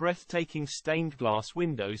surrounded by breathtaking stained glass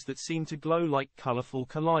windows that seem to glow like colorful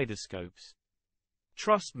kaleidoscopes.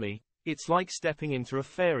 Trust me, it's like stepping into a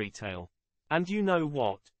fairy tale. And you know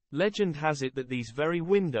what? Legend has it that these very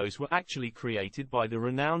windows were actually created by the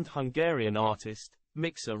renowned Hungarian artist,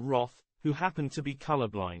 Mixer Roth, who happened to be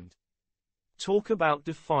colorblind. Talk about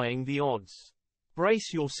defying the odds.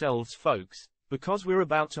 Brace yourselves, folks, because we're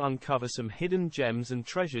about to uncover some hidden gems and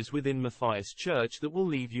treasures within Matthias Church that will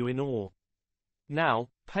leave you in awe. Now,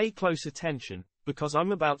 pay close attention, because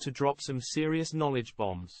I'm about to drop some serious knowledge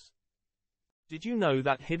bombs. Did you know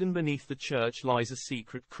that hidden beneath the church lies a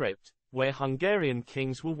secret crypt, where Hungarian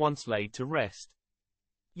kings were once laid to rest?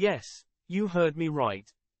 Yes, you heard me right.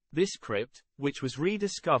 This crypt, which was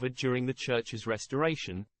rediscovered during the church's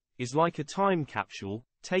restoration, is like a time capsule,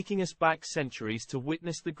 taking us back centuries to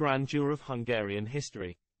witness the grandeur of Hungarian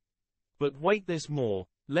history. But wait, there's more.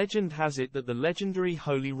 Legend has it that the legendary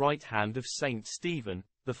holy right hand of Saint Stephen,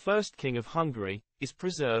 the first king of Hungary, is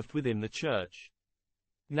preserved within the church.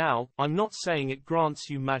 Now, I'm not saying it grants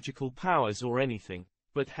you magical powers or anything,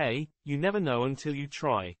 but hey, you never know until you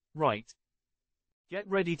try, right? Get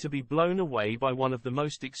ready to be blown away by one of the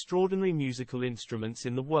most extraordinary musical instruments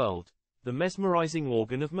in the world, the mesmerizing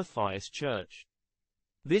organ of Matthias Church.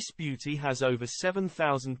 This beauty has over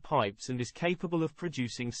 7,000 pipes and is capable of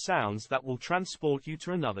producing sounds that will transport you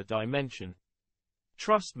to another dimension.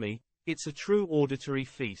 Trust me, it's a true auditory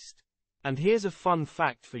feast. And here's a fun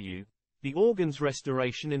fact for you: the organ's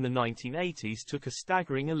restoration in the 1980s took a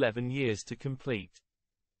staggering 11 years to complete.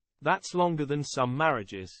 That's longer than some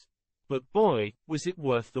marriages. But boy, was it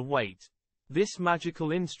worth the wait. This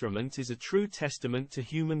magical instrument is a true testament to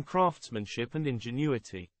human craftsmanship and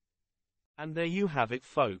ingenuity. And there you have it,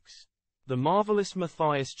 folks. The marvelous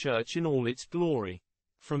Matthias Church in all its glory.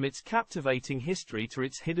 From its captivating history to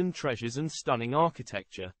its hidden treasures and stunning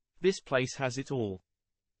architecture, this place has it all.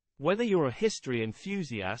 Whether you're a history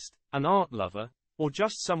enthusiast, an art lover, or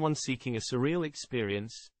just someone seeking a surreal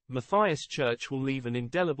experience, Matthias Church will leave an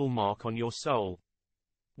indelible mark on your soul.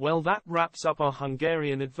 Well, that wraps up our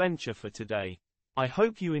Hungarian adventure for today. I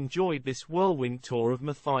hope you enjoyed this whirlwind tour of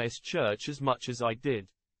Matthias Church as much as I did.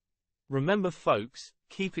 Remember, folks,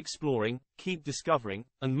 keep exploring, keep discovering,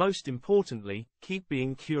 and most importantly, keep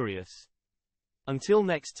being curious. Until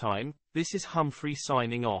next time, this is Humphrey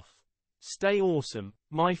signing off. Stay awesome,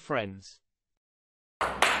 my friends.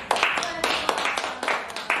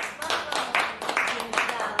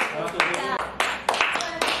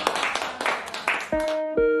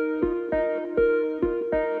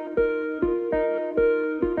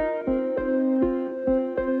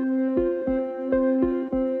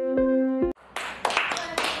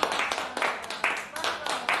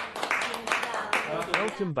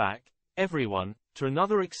 Welcome back, everyone, to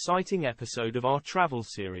another exciting episode of our travel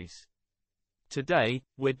series. Today,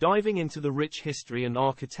 we're diving into the rich history and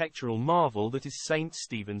architectural marvel that is St.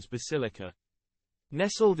 Stephen's Basilica.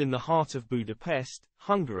 Nestled in the heart of Budapest,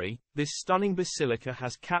 Hungary, this stunning basilica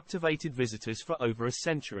has captivated visitors for over a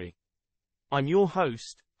century. I'm your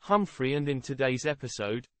host, Humphrey, and in today's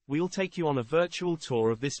episode, we'll take you on a virtual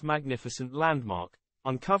tour of this magnificent landmark,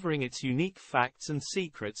 uncovering its unique facts and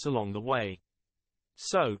secrets along the way.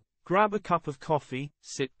 So, grab a cup of coffee,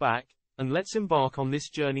 sit back, and let's embark on this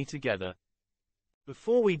journey together.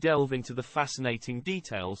 Before we delve into the fascinating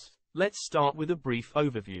details, let's start with a brief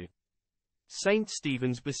overview. St.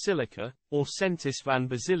 Stephen's Basilica, or Szent István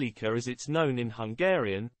Basilica as it's known in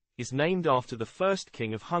Hungarian, is named after the first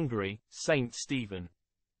king of Hungary, Saint Stephen.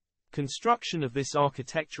 Construction of this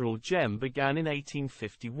architectural gem began in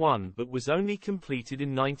 1851 but was only completed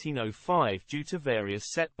in 1905 due to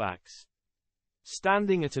various setbacks.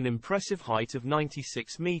 Standing at an impressive height of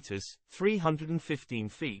 96 meters, 315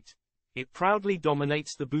 feet, it proudly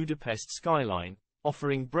dominates the Budapest skyline,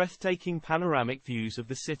 offering breathtaking panoramic views of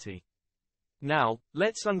the city. Now,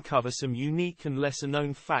 let's uncover some unique and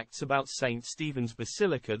lesser-known facts about St. Stephen's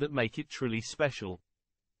Basilica that make it truly special.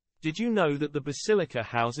 Did you know that the basilica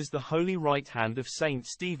houses the holy right hand of St.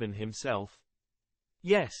 Stephen himself?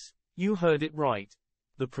 Yes, you heard it right.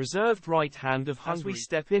 The preserved right hand of Hungary. As we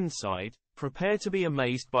step inside, prepare to be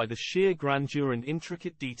amazed by the sheer grandeur and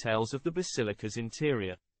intricate details of the basilica's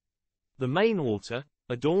interior. The main altar,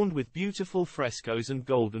 adorned with beautiful frescoes and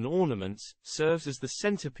golden ornaments, serves as the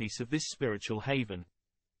centerpiece of this spiritual haven.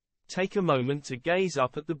 Take a moment to gaze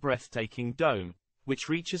up at the breathtaking dome, which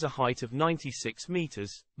reaches a height of 96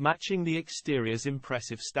 meters, matching the exterior's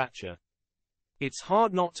impressive stature. It's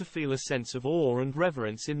hard not to feel a sense of awe and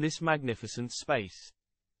reverence in this magnificent space.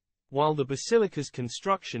 While the basilica's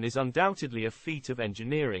construction is undoubtedly a feat of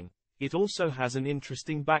engineering, it also has an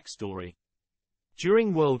interesting backstory.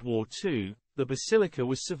 During World War II, the basilica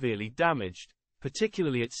was severely damaged,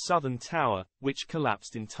 particularly its southern tower, which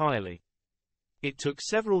collapsed entirely. It took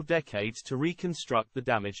several decades to reconstruct the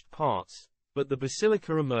damaged parts, but the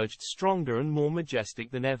basilica emerged stronger and more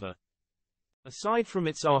majestic than ever. Aside from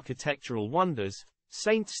its architectural wonders,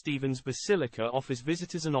 St. Stephen's Basilica offers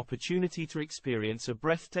visitors an opportunity to experience a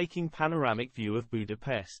breathtaking panoramic view of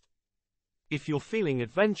Budapest. If you're feeling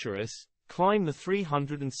adventurous, climb the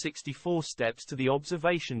 364 steps to the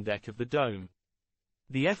observation deck of the dome.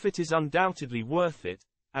 The effort is undoubtedly worth it,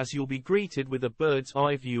 as you'll be greeted with a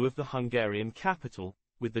bird's-eye view of the Hungarian capital,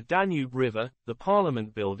 with the Danube River, the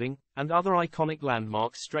Parliament building, and other iconic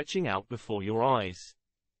landmarks stretching out before your eyes.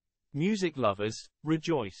 Music lovers,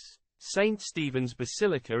 rejoice! St. Stephen's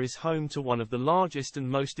Basilica is home to one of the largest and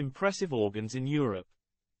most impressive organs in Europe.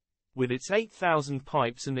 With its 8,000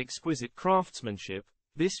 pipes and exquisite craftsmanship,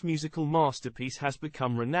 this musical masterpiece has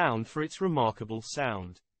become renowned for its remarkable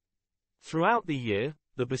sound. Throughout the year,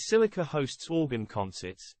 the basilica hosts organ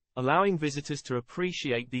concerts, allowing visitors to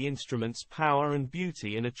appreciate the instrument's power and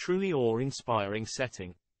beauty in a truly awe-inspiring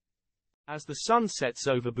setting. As the sun sets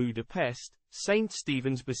over Budapest, St.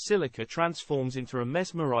 Stephen's Basilica transforms into a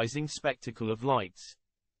mesmerizing spectacle of lights.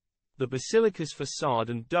 The basilica's facade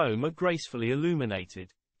and dome are gracefully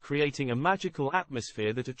illuminated, creating a magical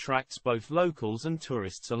atmosphere that attracts both locals and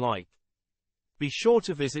tourists alike. Be sure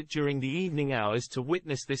to visit during the evening hours to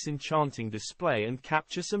witness this enchanting display and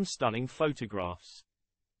capture some stunning photographs.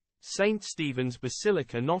 St. Stephen's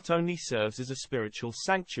Basilica not only serves as a spiritual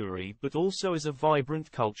sanctuary but also as a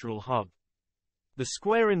vibrant cultural hub. The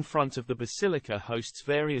square in front of the basilica hosts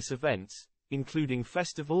various events, including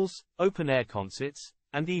festivals, open-air concerts,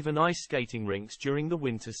 and even ice skating rinks during the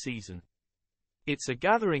winter season. It's a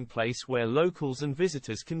gathering place where locals and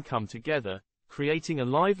visitors can come together, creating a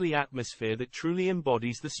lively atmosphere that truly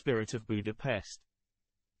embodies the spirit of Budapest.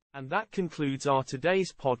 And that concludes our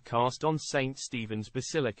today's podcast on St. Stephen's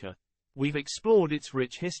Basilica. We've explored its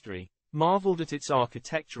rich history, marveled at its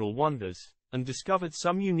architectural wonders, and discovered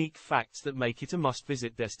some unique facts that make it a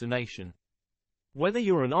must-visit destination. Whether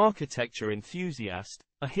you're an architecture enthusiast,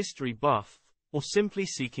 a history buff, or simply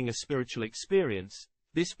seeking a spiritual experience,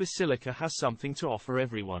 this basilica has something to offer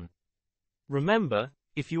everyone. Remember,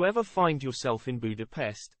 if you ever find yourself in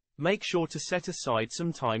Budapest, make sure to set aside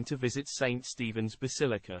some time to visit St. Stephen's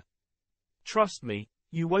Basilica. Trust me,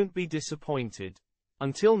 you won't be disappointed.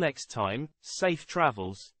 Until next time, safe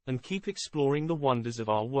travels, and keep exploring the wonders of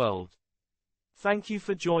our world. Thank you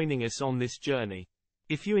for joining us on this journey.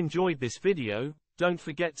 If you enjoyed this video, don't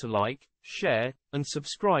forget to like, share, and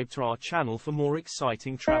subscribe to our channel for more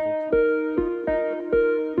exciting travel.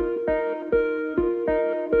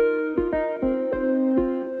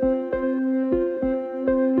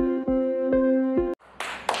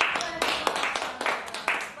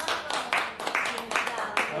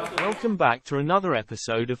 Welcome back to another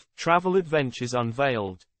episode of Travel Adventures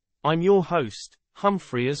Unveiled. I'm your host,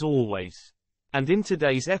 Humphrey as always. And in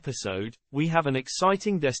today's episode, we have an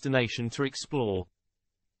exciting destination to explore.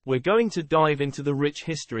 We're going to dive into the rich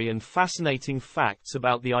history and fascinating facts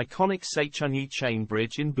about the iconic Szechenyi chain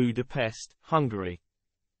bridge in Budapest, Hungary.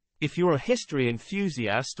 If you're a history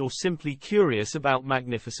enthusiast or simply curious about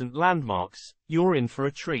magnificent landmarks, you're in for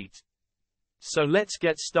a treat. So let's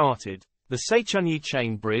get started. The Szechenyi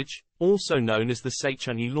chain bridge, also known as the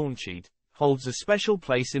Szechenyi Lánchíd, holds a special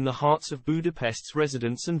place in the hearts of Budapest's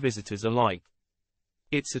residents and visitors alike.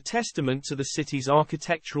 It's a testament to the city's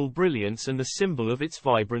architectural brilliance and a symbol of its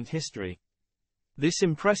vibrant history. This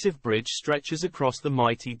impressive bridge stretches across the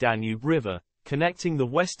mighty Danube River, connecting the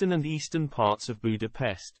western and eastern parts of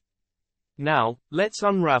Budapest. Now, let's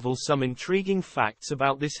unravel some intriguing facts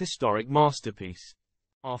about this historic masterpiece.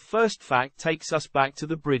 Our first fact takes us back to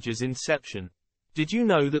the bridge's inception. Did you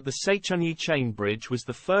know that the Szechenyi chain bridge was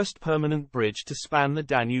the first permanent bridge to span the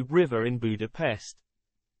Danube River in Budapest?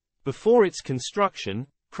 Before its construction,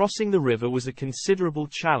 crossing the river was a considerable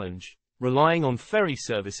challenge, relying on ferry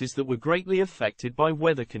services that were greatly affected by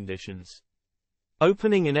weather conditions.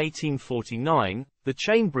 Opening in 1849, the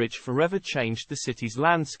chain bridge forever changed the city's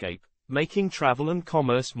landscape, making travel and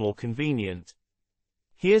commerce more convenient.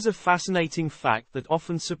 Here's a fascinating fact that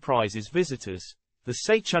often surprises visitors. The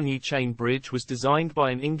Szechenyi chain bridge was designed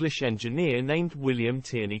by an English engineer named William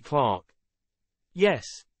Tierney Clark. Yes,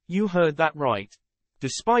 you heard that right.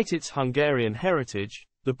 Despite its Hungarian heritage,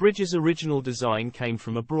 the bridge's original design came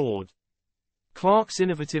from abroad. Clark's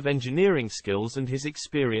innovative engineering skills and his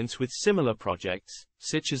experience with similar projects,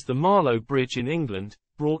 such as the Marlow Bridge in England,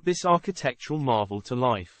 brought this architectural marvel to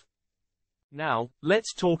life. Now,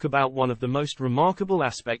 let's talk about one of the most remarkable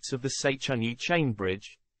aspects of the Szechenyi chain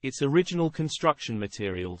bridge, its original construction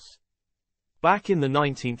materials. Back in the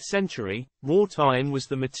 19th century, wrought iron was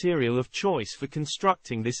the material of choice for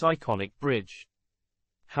constructing this iconic bridge.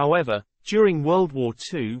 However, during World War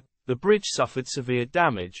II, the bridge suffered severe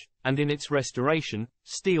damage, and in its restoration,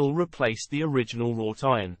 steel replaced the original wrought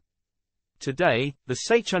iron. Today, the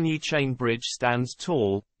Szechenyi chain bridge stands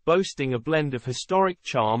tall, boasting a blend of historic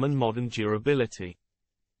charm and modern durability.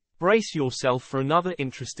 Brace yourself for another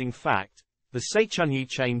interesting fact. The Szechenyi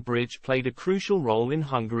chain bridge played a crucial role in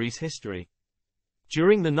Hungary's history.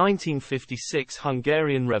 During the 1956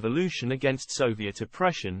 Hungarian Revolution against Soviet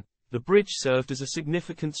oppression, the bridge served as a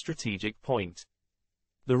significant strategic point.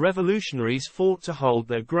 The revolutionaries fought to hold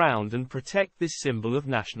their ground and protect this symbol of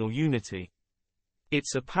national unity.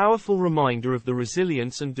 It's a powerful reminder of the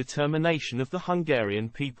resilience and determination of the Hungarian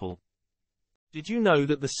people. Did you know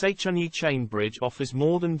that the Szechenyi chain bridge offers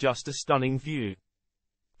more than just a stunning view?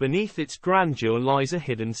 Beneath its grandeur lies a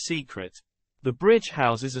hidden secret. The bridge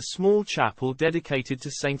houses a small chapel dedicated to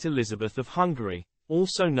Saint Elizabeth of Hungary,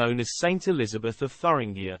 also known as Saint Elizabeth of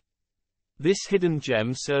Thuringia. This hidden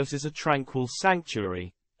gem serves as a tranquil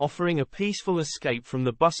sanctuary, offering a peaceful escape from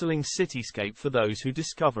the bustling cityscape for those who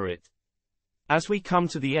discover it. As we come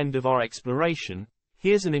to the end of our exploration,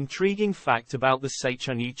 here's an intriguing fact about the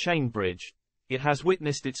Szechenyi chain bridge. It has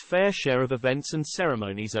witnessed its fair share of events and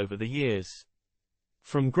ceremonies over the years.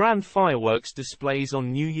 From grand fireworks displays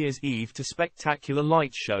on New Year's Eve to spectacular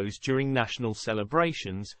light shows during national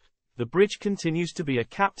celebrations, the bridge continues to be a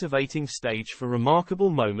captivating stage for remarkable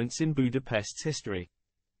moments in Budapest's history.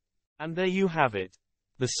 And there you have it.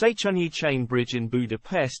 The Szechenyi chain bridge in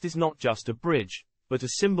Budapest is not just a bridge, but a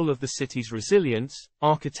symbol of the city's resilience,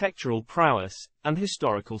 architectural prowess, and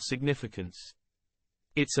historical significance.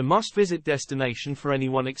 It's a must-visit destination for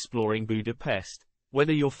anyone exploring Budapest,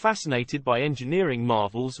 whether you're fascinated by engineering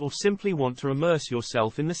marvels or simply want to immerse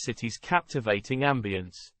yourself in the city's captivating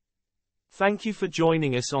ambience. Thank you for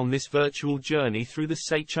joining us on this virtual journey through the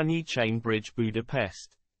Szechenyi chain bridge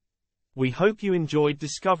Budapest. We hope you enjoyed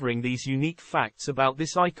discovering these unique facts about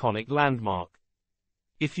this iconic landmark.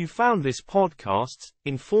 If you found this podcast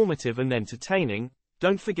informative and entertaining,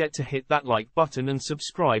 don't forget to hit that like button and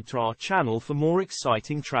subscribe to our channel for more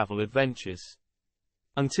exciting travel adventures.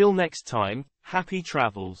 Until next time, happy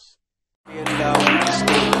travels. You know,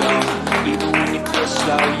 still go. Even when you feel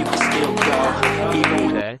slow, you can still go.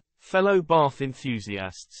 Hey there, fellow bath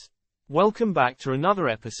enthusiasts. Welcome back to another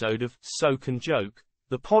episode of Soak and Joke,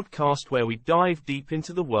 the podcast where we dive deep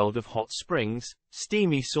into the world of hot springs,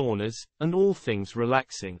 steamy saunas, and all things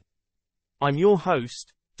relaxing. I'm your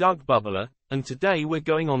host, Doug Bubbler, and today we're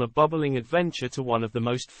going on a bubbling adventure to one of the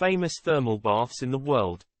most famous thermal baths in the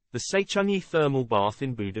world, the Szechenyi thermal bath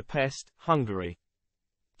in Budapest, Hungary.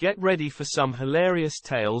 Get ready for some hilarious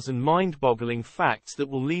tales and mind-boggling facts that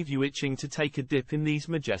will leave you itching to take a dip in these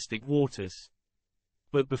majestic waters.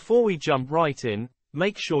 But before we jump right in,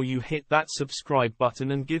 make sure you hit that subscribe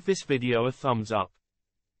button and give this video a thumbs up.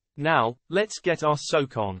 Now, let's get our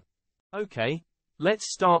soak on. Okay,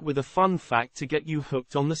 let's start with a fun fact to get you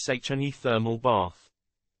hooked on the Szechenyi thermal bath.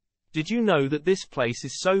 Did you know that this place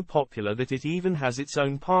is so popular that it even has its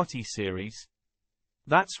own party series?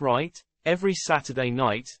 That's right, every Saturday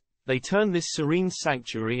night, they turn this serene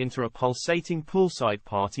sanctuary into a pulsating poolside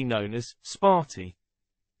party known as Sparty.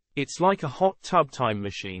 It's like a hot tub time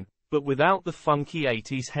machine, but without the funky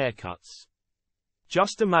 80s haircuts.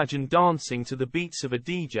 Just imagine dancing to the beats of a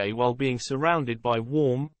DJ while being surrounded by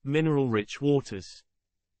warm, mineral-rich waters.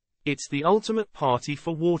 It's the ultimate party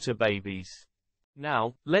for water babies.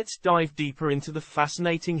 Now, let's dive deeper into the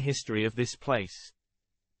fascinating history of this place.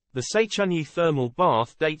 The Szechenyi thermal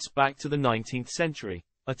bath dates back to the 19th century,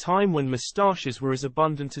 a time when moustaches were as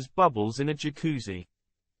abundant as bubbles in a jacuzzi.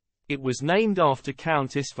 It was named after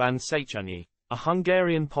Countess van Szechenyi, a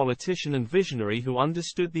Hungarian politician and visionary who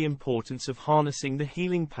understood the importance of harnessing the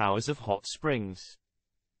healing powers of hot springs.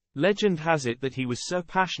 Legend has it that he was so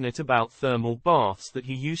passionate about thermal baths that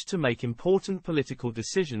he used to make important political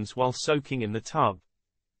decisions while soaking in the tub.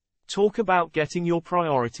 Talk about getting your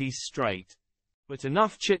priorities straight. But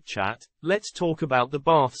enough chit-chat, let's talk about the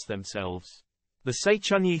baths themselves. The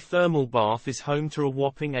Szechenyi thermal bath is home to a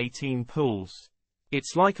whopping 18 pools.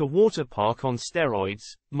 It's like a water park on steroids,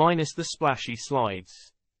 minus the splashy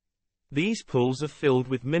slides. These pools are filled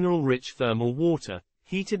with mineral-rich thermal water,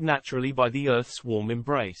 heated naturally by the Earth's warm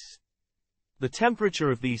embrace. The temperature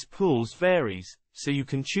of these pools varies, so you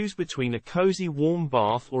can choose between a cozy warm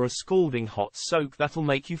bath or a scalding hot soak that'll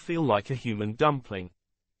make you feel like a human dumpling.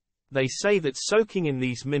 They say that soaking in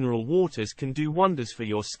these mineral waters can do wonders for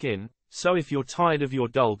your skin, so if you're tired of your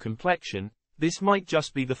dull complexion, this might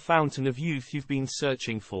just be the fountain of youth you've been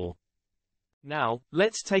searching for. Now,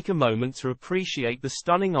 let's take a moment to appreciate the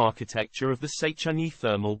stunning architecture of the Szechenyi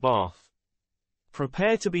thermal bath.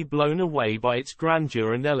 Prepare to be blown away by its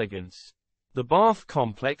grandeur and elegance. The bath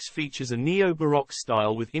complex features a neo-Baroque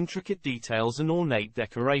style with intricate details and ornate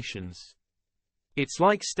decorations. It's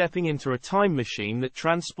like stepping into a time machine that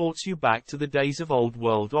transports you back to the days of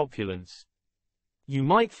old-world opulence. You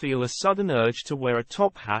might feel a sudden urge to wear a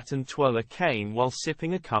top hat and twirl a cane while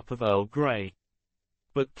sipping a cup of Earl Grey.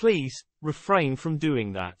 But please, refrain from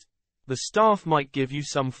doing that. The staff might give you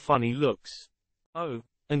some funny looks. Oh,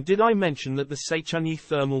 and did I mention that the Szechenyi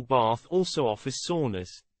thermal bath also offers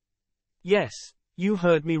saunas? Yes, you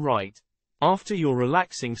heard me right. After your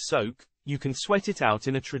relaxing soak, you can sweat it out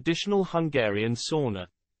in a traditional Hungarian sauna.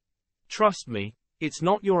 Trust me, it's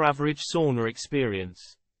not your average sauna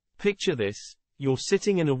experience. Picture this. You're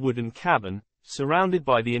sitting in a wooden cabin, surrounded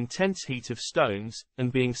by the intense heat of stones,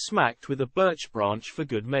 and being smacked with a birch branch for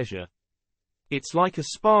good measure. It's like a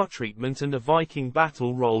spa treatment and a Viking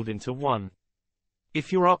battle rolled into one.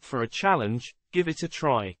 If you're up for a challenge, give it a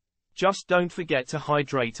try. Just don't forget to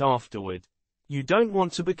hydrate afterward. You don't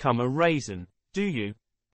want to become a raisin, do you?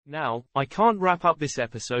 Now, I can't wrap up this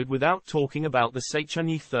episode without talking about the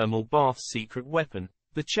Szechenyi thermal bath's secret weapon,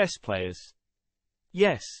 the chess players.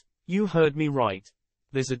 Yes, you heard me right.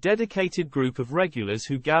 There's a dedicated group of regulars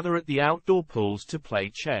who gather at the outdoor pools to play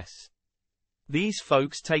chess. These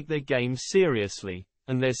folks take their game seriously,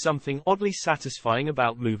 and there's something oddly satisfying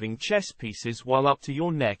about moving chess pieces while up to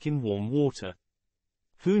your neck in warm water.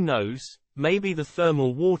 Who knows, maybe the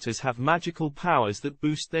thermal waters have magical powers that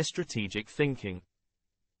boost their strategic thinking.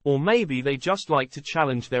 Or maybe they just like to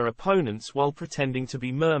challenge their opponents while pretending to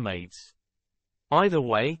be mermaids. Either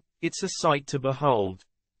way, it's a sight to behold.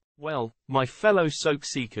 Well, my fellow soak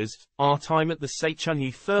seekers, our time at the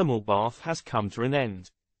Szechenyi thermal bath has come to an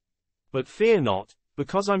end. But fear not,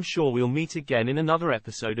 because I'm sure we'll meet again in another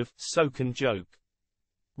episode of Soak and Joke.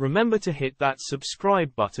 Remember to hit that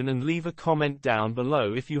subscribe button and leave a comment down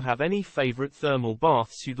below if you have any favorite thermal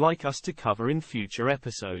baths you'd like us to cover in future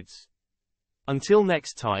episodes. Until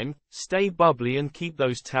next time, stay bubbly and keep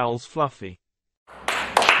those towels fluffy.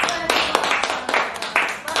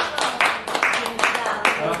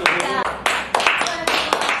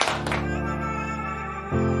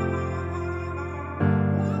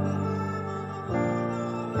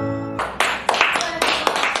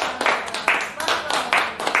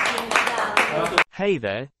 Hey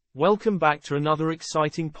there, welcome back to another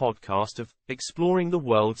exciting podcast of Exploring the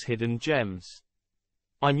World's Hidden Gems.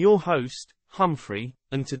 I'm your host, Humphrey,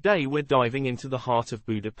 and today we're diving into the heart of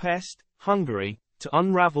Budapest, Hungary, to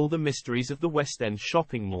unravel the mysteries of the West End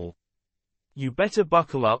shopping mall. You better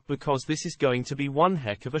buckle up because this is going to be one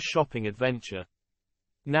heck of a shopping adventure.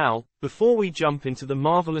 Now, before we jump into the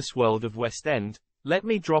marvelous world of West End, let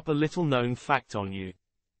me drop a little known fact on you.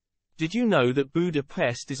 Did you know that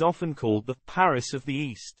Budapest is often called the Paris of the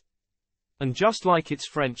East? And just like its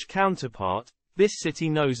French counterpart, this city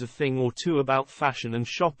knows a thing or two about fashion and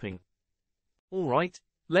shopping. Alright,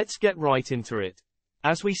 let's get right into it.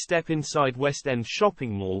 As we step inside West End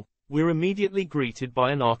shopping mall, we're immediately greeted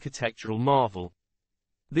by an architectural marvel.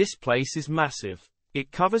 This place is massive.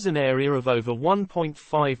 It covers an area of over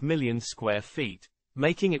 1.5 million square feet,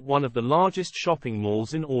 making it one of the largest shopping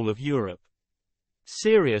malls in all of Europe.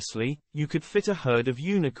 Seriously, you could fit a herd of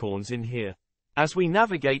unicorns in here. As we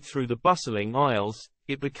navigate through the bustling aisles,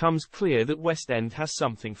 it becomes clear that West End has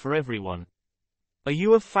something for everyone. Are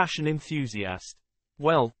you a fashion enthusiast?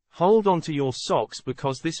 Well, hold on to your socks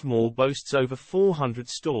because this mall boasts over 400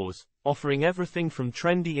 stores, offering everything from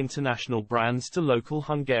trendy international brands to local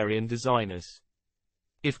Hungarian designers.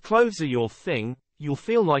 If clothes are your thing, you'll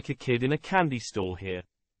feel like a kid in a candy store here.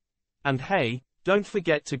 And hey, don't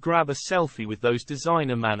forget to grab a selfie with those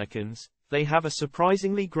designer mannequins, they have a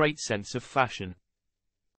surprisingly great sense of fashion.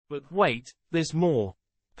 But wait, there's more.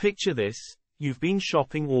 Picture this, you've been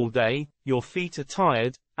shopping all day, your feet are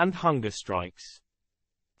tired, and hunger strikes.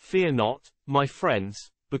 Fear not, my friends,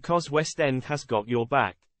 because West End has got your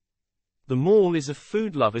back. The mall is a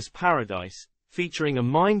food lover's paradise, featuring a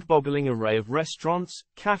mind-boggling array of restaurants,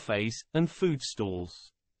 cafes, and food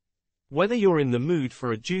stalls. Whether you're in the mood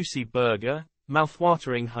for a juicy burger,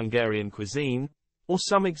 mouth-watering Hungarian cuisine, or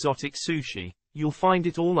some exotic sushi, you'll find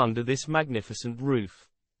it all under this magnificent roof.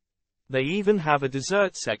 They even have a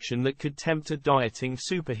dessert section that could tempt a dieting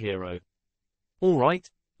superhero. Alright,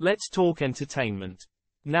 let's talk entertainment.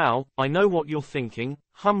 Now, I know what you're thinking,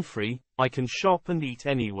 Humphrey, I can shop and eat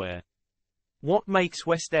anywhere. What makes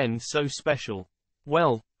West End so special?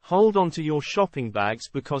 Well, hold on to your shopping bags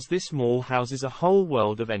because this mall houses a whole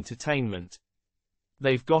world of entertainment.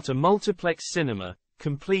 They've got a multiplex cinema,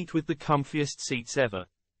 complete with the comfiest seats ever.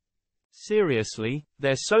 Seriously,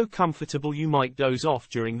 they're so comfortable you might doze off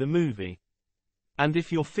during the movie. And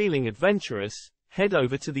if you're feeling adventurous, head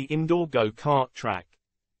over to the indoor go-kart track.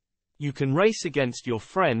 You can race against your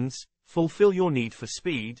friends, fulfill your need for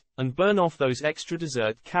speed, and burn off those extra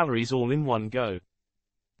dessert calories all in one go.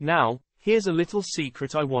 Now, here's a little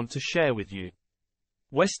secret I want to share with you.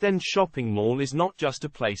 West End Shopping Mall is not just a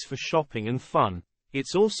place for shopping and fun,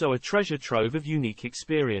 it's also a treasure trove of unique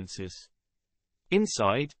experiences.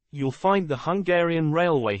 Inside, you'll find the Hungarian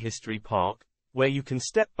Railway History Park, where you can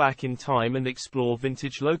step back in time and explore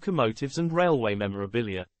vintage locomotives and railway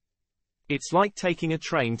memorabilia. It's like taking a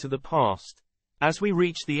train to the past. As we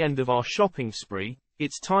reach the end of our shopping spree,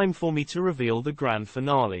 it's time for me to reveal the grand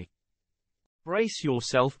finale. Brace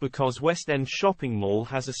yourself because West End Shopping Mall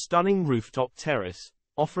has a stunning rooftop terrace,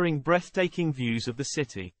 offering breathtaking views of the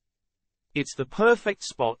city. It's the perfect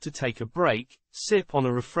spot to take a break, sip on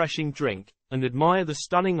a refreshing drink, and admire the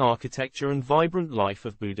stunning architecture and vibrant life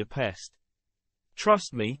of Budapest.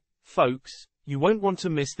 Trust me, folks, you won't want to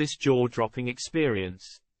miss this jaw-dropping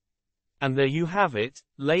experience. And there you have it,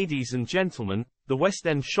 ladies and gentlemen, the West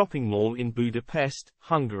End Shopping Mall in Budapest,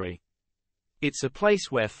 Hungary. It's a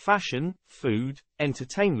place where fashion, food,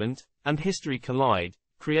 entertainment, and history collide,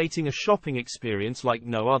 creating a shopping experience like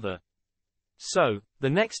no other. So, the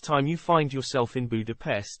next time you find yourself in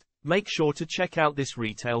Budapest, make sure to check out this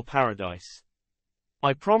retail paradise.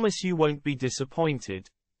 I promise you won't be disappointed.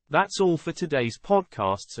 That's all for today's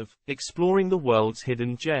podcasts of Exploring the World's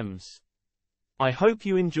Hidden Gems. I hope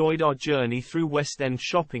you enjoyed our journey through West End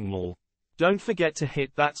Shopping Mall. Don't forget to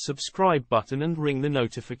hit that subscribe button and ring the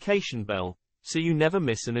notification bell, so you never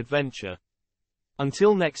miss an adventure.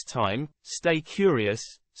 Until next time, stay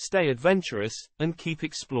curious, stay adventurous, and keep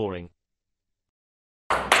exploring.